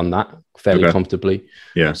done that fairly comfortably.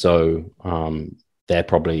 Yeah. So they're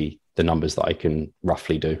probably the numbers that I can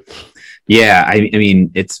roughly do. Yeah. I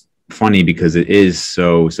mean, it's funny because it is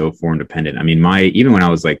so form dependent. I mean, even when I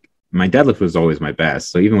was like, my deadlift was always my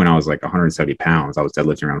best. So even when I was like 170 pounds, I was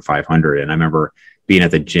deadlifting around 500. And I remember being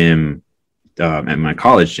at the gym, at my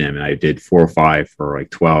college gym, and I did 4 or 5 for like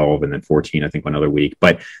 12 and then 14, I think, one other week.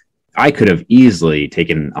 But I could have easily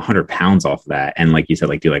taken 100 pounds off of that. And like you said,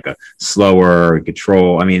 like do like a slower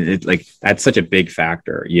control. I mean, it's like, that's such a big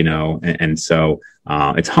factor, you know? And so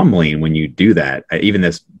it's humbling when you do that. Even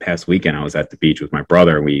this past weekend, I was at the beach with my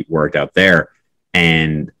brother and we worked out there,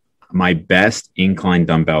 and my best incline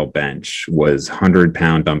dumbbell bench was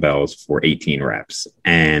 100-pound dumbbells for 18 reps.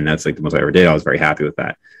 And that's like the most I ever did. I was very happy with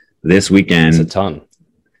that. This weekend, it's a ton.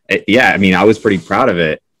 Yeah. I mean, I was pretty proud of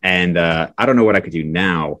it. And I don't know what I could do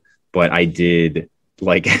now, but I did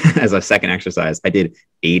like as a second exercise, I did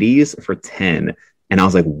 80s for 10. And I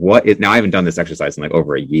was like, now I haven't done this exercise in like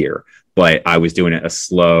over a year, but I was doing it a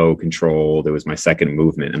slow, controlled. It was my second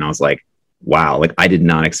movement. And I was like, wow, like I did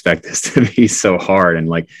not expect this to be so hard, and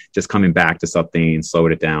like just coming back to something,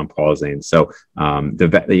 slowing it down, pausing. So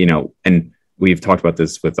and we've talked about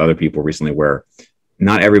this with other people recently, where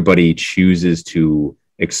not everybody chooses to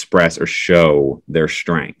express or show their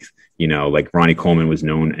strength. You know, like Ronnie Coleman was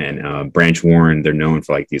known, and Branch Warren, they're known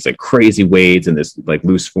for like these like crazy weights and this like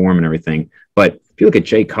loose form and everything. But if you look at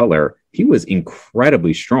Jay Cutler, he was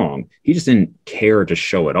incredibly strong. He just didn't care to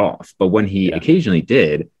show it off. But when he occasionally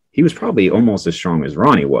did, he was probably almost as strong as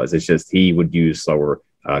Ronnie was. It's just he would use slower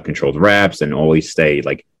controlled reps and always stay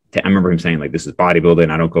like, I remember him saying like, this is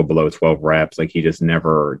bodybuilding, I don't go below 12 reps. Like he just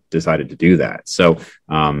never decided to do that. So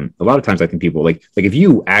a lot of times I think people like if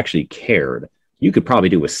you actually cared, you could probably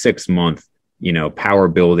do a 6-month, power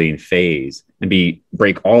building phase and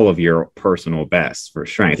break all of your personal bests for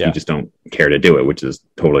strength. You just don't care to do it, which is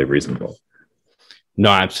totally reasonable. No,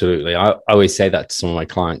 absolutely. I always say that to some of my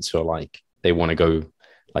clients who are like, they want to go,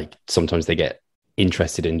 like sometimes they get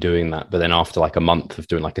interested in doing that, but then after like a month of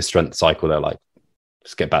doing like a strength cycle, they're like,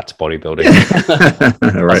 let's get back to bodybuilding.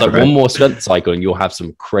 I was like, one more strength cycle and you'll have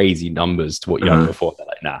some crazy numbers to what you had before. They're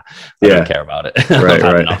like, nah, I don't care about it.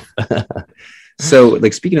 Right. So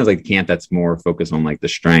like, speaking of like camp that's more focused on like the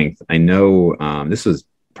strength, I know this was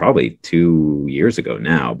probably 2 years ago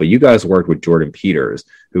now, but you guys worked with Jordan Peters,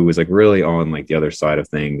 who was like really on like the other side of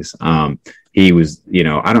things. He was, he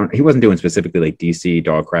wasn't doing specifically like DC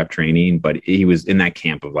dog crap training, but he was in that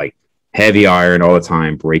camp of like heavy iron all the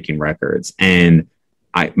time, breaking records. And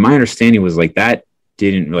my understanding was like that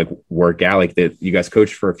didn't like work out, like that you guys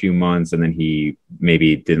coached for a few months and then he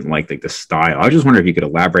maybe didn't like the style. I was just wondering if you could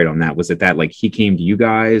elaborate on that. Was it that like he came to you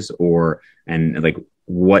guys and like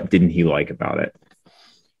what didn't he like about it?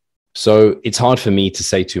 So it's hard for me to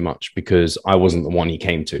say too much because I wasn't the one he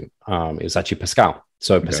came to. It was actually Pascal.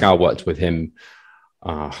 So Pascal worked with him.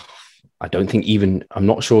 I don't think I'm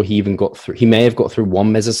not sure he even got through. He may have got through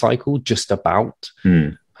one mesocycle just about.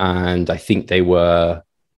 And I think they were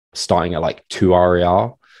starting at like 2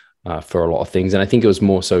 RER for a lot of things. And I think it was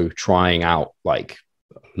more so trying out like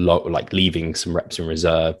leaving some reps in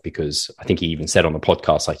reserve, because I think he even said on the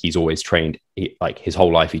podcast, like he's always trained, like his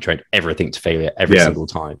whole life, he trained everything to failure every single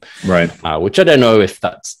time. Right. Which I don't know if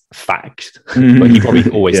that's fact, but he probably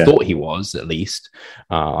always thought he was, at least.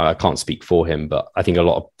 I can't speak for him, but I think a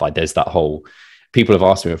lot of like, there's that whole, people have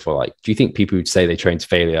asked me before, like, do you think people who say they train to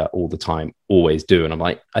failure all the time always do? And I'm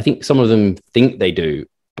like, I think some of them think they do,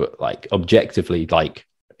 but like objectively, like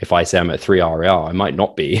if I say I'm at 3 RER, I might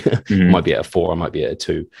not be. I might be at a 4, I might be at a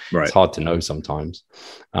 2. Right. It's hard to know sometimes.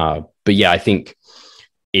 But yeah, I think,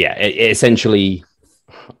 essentially,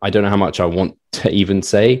 I don't know how much I want to even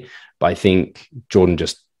say, but I think Jordan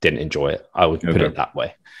just didn't enjoy it. I would put it that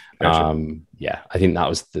way. Gotcha. I think that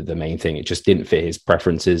was the main thing. It just didn't fit his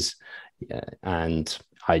preferences. Yeah. And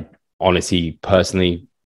I honestly, personally,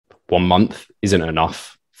 1 month isn't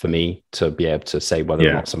enough for me to be able to say whether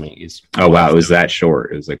or not something is. Oh, wow. It was that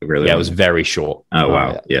short. It was like really. Yeah, it was very short. Oh,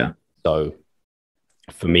 wow. Yeah. So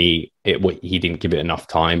for me, he didn't give it enough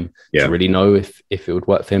time to really know if it would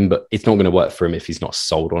work for him, but it's not going to work for him if he's not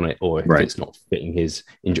sold on it, or if it's not fitting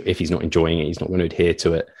if he's not enjoying it, he's not going to adhere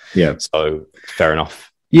to it. Yeah. So fair enough.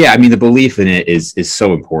 Yeah, I mean, the belief in it is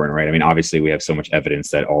so important, right? I mean, obviously, we have so much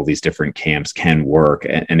evidence that all these different camps can work.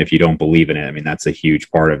 And if you don't believe in it, I mean, that's a huge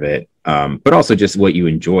part of it. But also just what you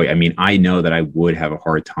enjoy. I mean, I know that I would have a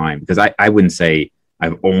hard time, because I wouldn't say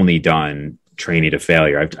I've only done training to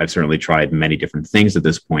failure. I've certainly tried many different things at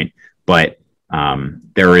this point. But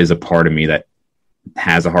there is a part of me that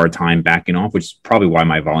has a hard time backing off, which is probably why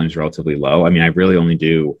my volume is relatively low. I mean, I really only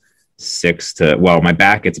do my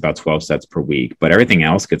back gets about 12 sets per week, but everything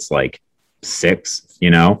else gets like 6,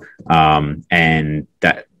 and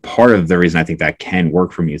that part of the reason I think that can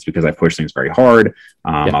work for me is because I push things very hard.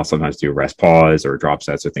 I'll sometimes do rest pause or drop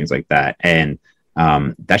sets or things like that. And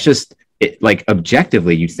that's just it. Like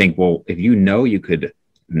objectively, you'd think, well, if you could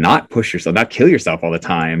not push yourself, not kill yourself all the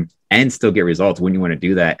time and still get results, wouldn't you want to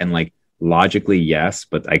do that? And like logically, yes,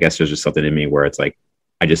 but I guess there's just something in me where it's like,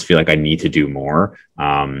 I just feel like I need to do more.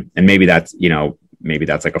 And maybe that's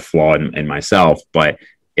like a flaw in myself, but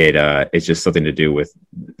it's just something to do with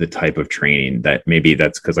the type of training that maybe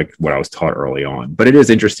that's because like what I was taught early on. But it is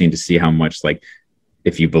interesting to see how much, like,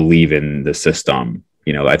 if you believe in the system,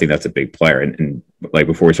 I think that's a big player. And like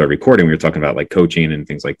before we started recording, we were talking about like coaching and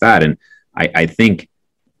things like that. And I think,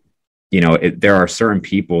 there are certain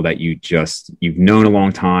people that you've known a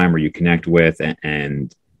long time or you connect with.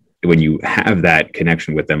 And when you have that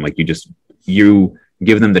connection with them, like you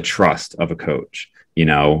give them the trust of a coach,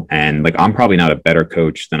 and like, I'm probably not a better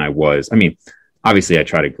coach than I was. I mean, obviously I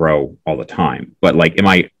try to grow all the time, but like, am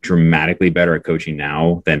I dramatically better at coaching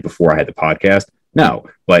now than before I had the podcast? No,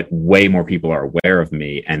 but way more people are aware of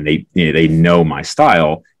me and they know my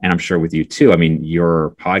style. And I'm sure with you too. I mean,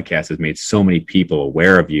 your podcast has made so many people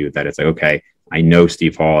aware of you that it's like, okay, I know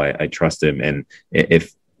Steve Hall, I trust him. And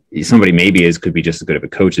if somebody could be just as good of a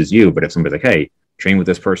coach as you, but if somebody's like, hey, train with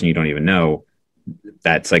this person you don't even know,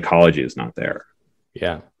 that psychology is not there.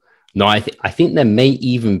 Yeah. No, I think there may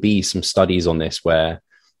even be some studies on this where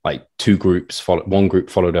like one group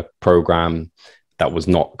followed a program that was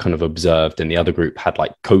not kind of observed, and the other group had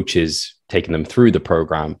like coaches taking them through the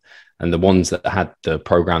program. And the ones that had the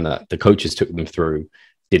program that the coaches took them through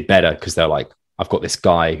did better because they're like, I've got this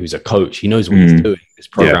guy who's a coach. He knows what he's doing. This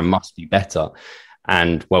program must be better.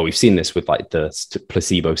 And well, we've seen this with like the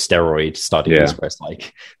placebo steroid studies where it's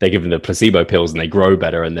like they give them the placebo pills and they grow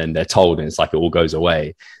better, and then they're told and it's like it all goes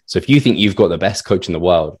away. So if you think you've got the best coach in the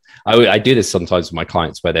world, I do this sometimes with my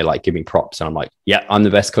clients where they like give me props and I'm like, yeah, I'm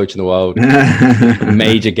the best coach in the world.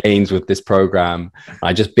 Major gains with this program.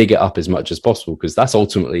 I just big it up as much as possible because that's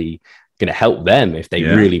ultimately going to help them if they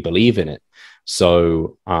really believe in it.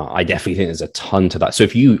 So I definitely think there's a ton to that. So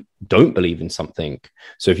if you don't believe in something,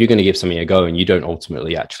 so if you're going to give something a go and you don't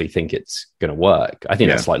ultimately actually think it's going to work, I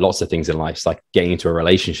think that's like lots of things in life. It's like getting into a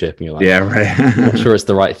relationship and you're like, I'm not sure it's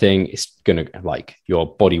the right thing. It's going to like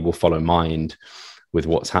your body will follow mind with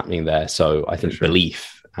what's happening there. So I think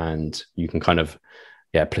belief, and you can kind of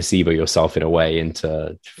placebo yourself in a way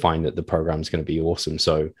into find that the program is going to be awesome.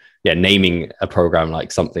 So naming a program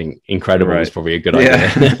like something incredible is probably a good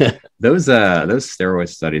idea. Those steroid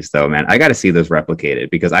studies though, man, I got to see those replicated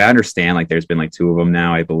because I understand like there's been like 2 of them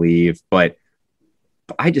now, I believe, but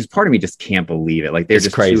part of me just can't believe it. Like they're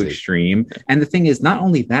just crazy. Too extreme. And the thing is not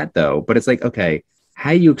only that though, but it's like, okay,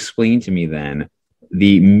 how do you explain to me then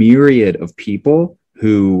the myriad of people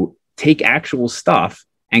who take actual stuff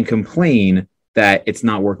and complain that it's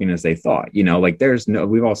not working as they thought, like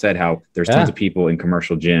we've all said how there's tons of people in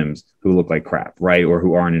commercial gyms who look like crap, right? Or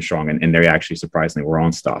who aren't as strong and they actually surprisingly were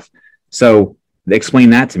on stuff. So explain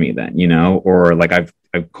that to me then, or like I've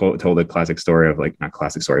told a classic story of like, not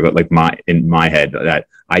classic story, but like in my head that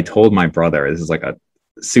I told my brother, this is like a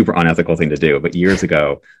super unethical thing to do, but years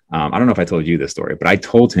ago, I don't know if I told you this story, but I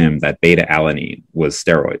told him that beta alanine was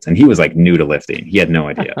steroids and he was like new to lifting. He had no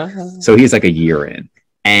idea. So he's like a year in.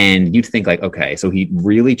 And you'd think like, okay, so he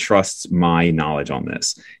really trusts my knowledge on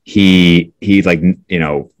this. He like,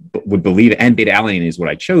 would believe it. And beta alanine is what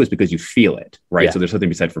I chose because you feel it, right? Yeah. So there's something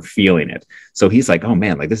to be said for feeling it. So he's like, oh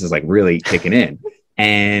man, like this is like really kicking in.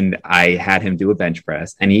 And I had him do a bench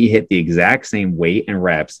press and he hit the exact same weight and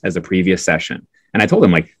reps as the previous session. And I told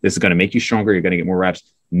him like, this is going to make you stronger. You're going to get more reps.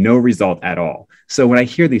 No result at all. So when I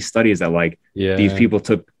hear these studies that like these people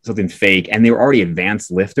took something fake and they were already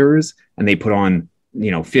advanced lifters and they put on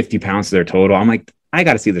 50 pounds to their total, I'm like, I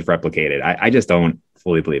got to see this replicated. I just don't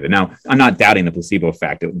fully believe it. Now, I'm not doubting the placebo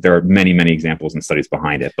effect. There are many, many examples and studies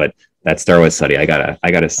behind it, but that steroid study, I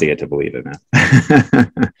gotta see it to believe it,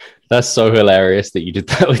 man. That's so hilarious that you did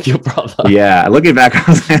that with your brother. Yeah, looking back,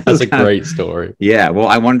 that's a great story. Yeah, well,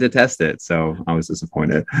 I wanted to test it, so I was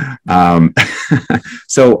disappointed.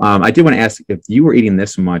 So I did want to ask, if you were eating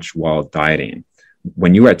this much while dieting,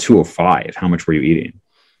 when you were at 205, how much were you eating?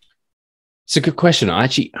 It's a good question.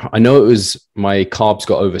 I know it was my carbs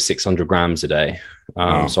got over 600 grams a day.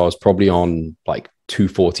 So I was probably on like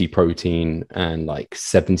 240 protein and like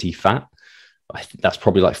 70 fat. I think that's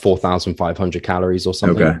probably like 4,500 calories or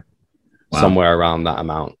something. Okay. Wow. Somewhere around that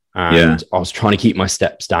amount. And I was trying to keep my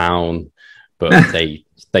steps down, but they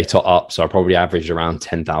tot up. So I probably averaged around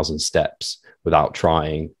 10,000 steps without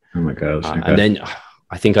trying. Oh my gosh. Okay. And then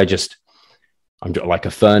I think I'm like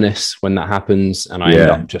a furnace when that happens, and I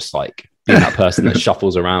end up just like being that person that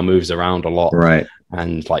shuffles around, moves around a lot, right,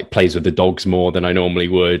 and like plays with the dogs more than I normally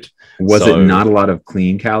would. Was it not a lot of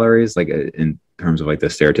clean calories, like in terms of like the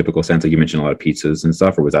stereotypical sense? Like you mentioned a lot of pizzas and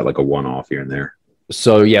stuff, or was that like a one-off here and there?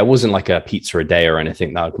 So yeah, it wasn't like a pizza a day or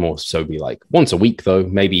anything. That would more so be like once a week, though.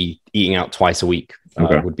 Maybe eating out twice a week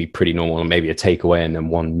would be pretty normal, and maybe a takeaway and then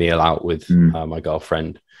one meal out with my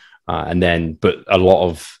girlfriend. But a lot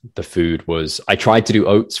of the food was, I tried to do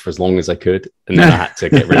oats for as long as I could, and then I had to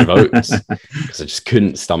get rid of oats because I just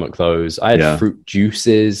couldn't stomach those. I had fruit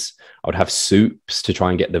juices. I would have soups to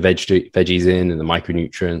try and get the veggies in and the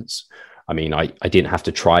micronutrients. I mean, I didn't have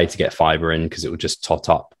to try to get fiber in because it would just tot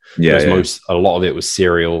up. A lot of it was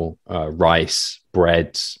cereal, rice,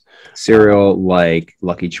 breads. Cereal like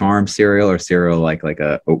Lucky Charms cereal, or cereal like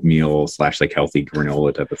a oatmeal / like healthy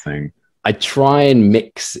granola type of thing? I try and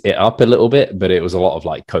mix it up a little bit, but it was a lot of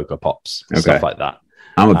like Cocoa Pops, stuff like that.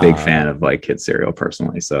 I'm a big fan of like kid cereal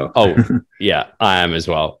personally. So, yeah, I am as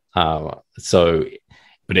well.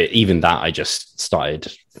 Even that, I just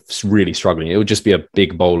started really struggling. It would just be a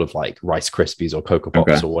big bowl of like Rice Krispies or Cocoa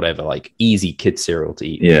Pops or whatever, like easy kid cereal to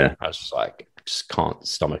eat. Yeah. I was just like, just can't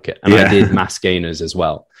stomach it. And I did mass gainers as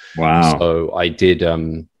well. Wow. So I did, I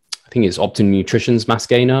think it's Optimum Nutrition's mass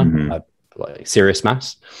gainer, like Serious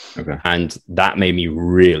Mass. Okay. And that made me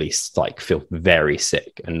really like feel very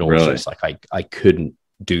sick and nauseous. Really? Like I couldn't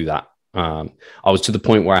do that. I was to the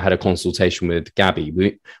point where I had a consultation with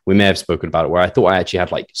Gabby. We may have spoken about it, where I thought I actually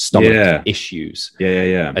had like stomach issues.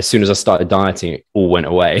 Yeah. As soon as I started dieting, it all went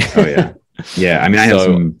away. Oh yeah. Yeah. I mean, I have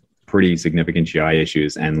some pretty significant GI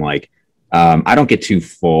issues, and like, I don't get too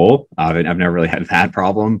full. I've never really had that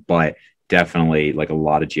problem, but definitely like a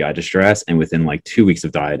lot of GI distress. And within like 2 weeks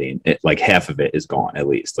of dieting, like half of it is gone at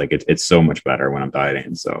least. Like it's so much better when I'm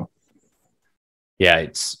dieting. So yeah,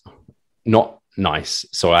 it's not nice.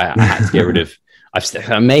 So I had to get rid of,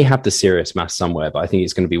 I may have the Serious Mass somewhere, but I think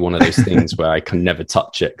it's going to be one of those things where I can never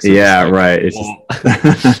touch it. Yeah, right. It's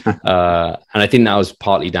just... and I think that was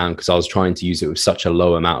partly down because I was trying to use it with such a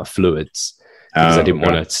low amount of fluids because I didn't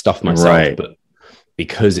want to stuff myself. But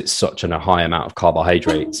because it's such a high amount of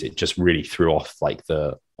carbohydrates, it just really threw off like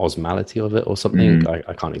the osmolality of it or something.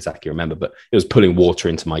 I can't exactly remember, but it was pulling water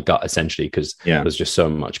into my gut essentially because there was just so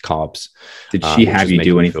much carbs. Did she have you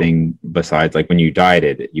do anything besides like when you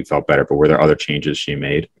dieted, you felt better, but were there other changes she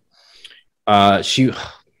made? I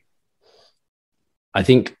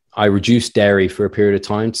think I reduced dairy for a period of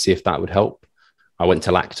time to see if that would help. I went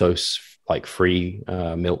to lactose like free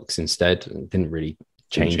milks instead, and it didn't really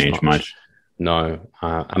change much. No.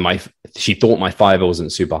 And she thought my fiber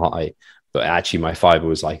wasn't super high, but actually my fiber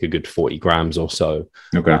was like a good 40 grams or so.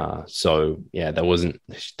 Okay. So yeah, there wasn't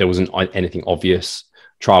anything obvious.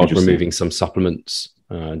 Tried removing some supplements,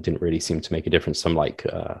 didn't really seem to make a difference. Some like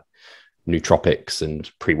nootropics and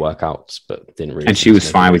pre-workouts, but didn't really. And she was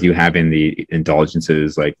fine with you having the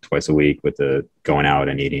indulgences like twice a week with the going out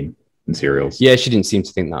and eating and cereals? Yeah, she didn't seem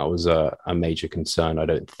to think that was a major concern, I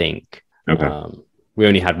don't think. Okay. We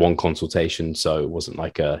only had one consultation, so it wasn't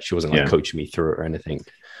like she wasn't like coaching me through it or anything.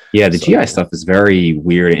 Yeah, the GI stuff is very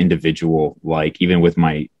weird and individual. Like even with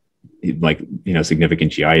my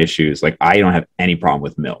significant GI issues, like I don't have any problem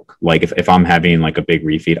with milk. Like if I'm having like a big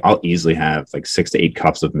refeed, I'll easily have like 6 to 8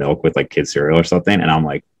 cups of milk with like kid cereal or something, and I'm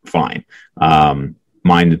like fine.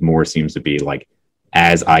 Mine more seems to be like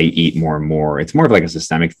as I eat more and more, it's more of like a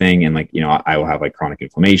systemic thing, and like I will have like chronic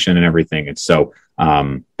inflammation and everything, and so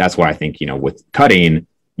that's why I think with cutting,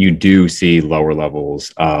 you do see lower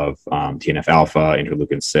levels of TNF alpha,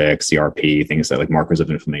 interleukin 6, CRP, things that like markers of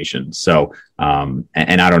inflammation. So, and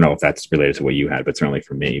I don't know if that's related to what you had, but certainly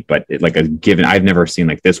for me. But I've never seen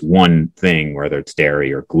like this one thing, whether it's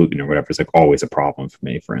dairy or gluten or whatever, it's like always a problem for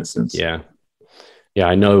me, for instance. Yeah,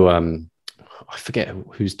 I know. I forget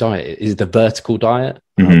whose diet is the Vertical Diet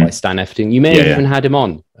by Stan Effting. You may have even had him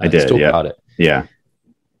on. I did talk about it. Yeah,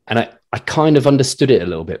 and I kind of understood it a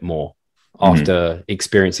little bit more after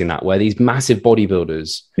experiencing that, where these massive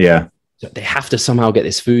bodybuilders, they have to somehow get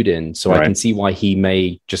this food in. So I can see why he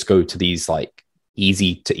may just go to these like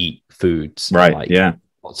easy to eat foods, right? Like,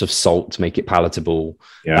 lots of salt to make it palatable,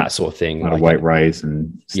 that sort of thing. A lot of white rice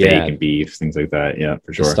and steak and beef, things like that. Yeah,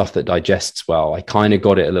 for sure. The stuff that digests well. I kind of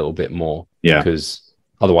got it a little bit more. Yeah, because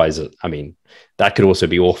otherwise, I mean, that could also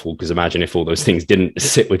be awful. Because imagine if all those things didn't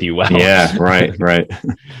sit with you well. Yeah, right.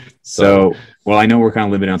 So, well, I know we're kind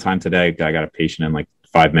of limited on time today. I got a patient in like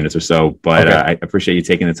 5 minutes or so, but I appreciate you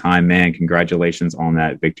taking the time, man. Congratulations on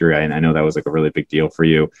that victory. I know that was like a really big deal for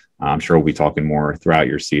you. I'm sure we'll be talking more throughout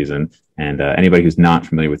your season. And anybody who's not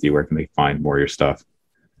familiar with you, where can they find more of your stuff?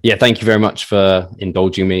 Yeah, thank you very much for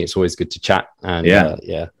indulging me. It's always good to chat. And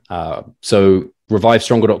so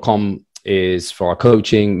revivestronger.com is for our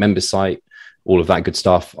coaching, members site, all of that good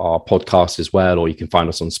stuff, our podcast as well, or you can find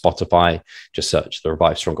us on Spotify. Just search the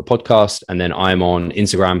Revive Stronger podcast. And then I'm on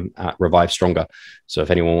Instagram at Revive Stronger. So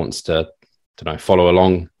if anyone wants to follow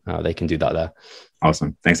along, they can do that there.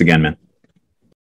 Awesome. Thanks again, man.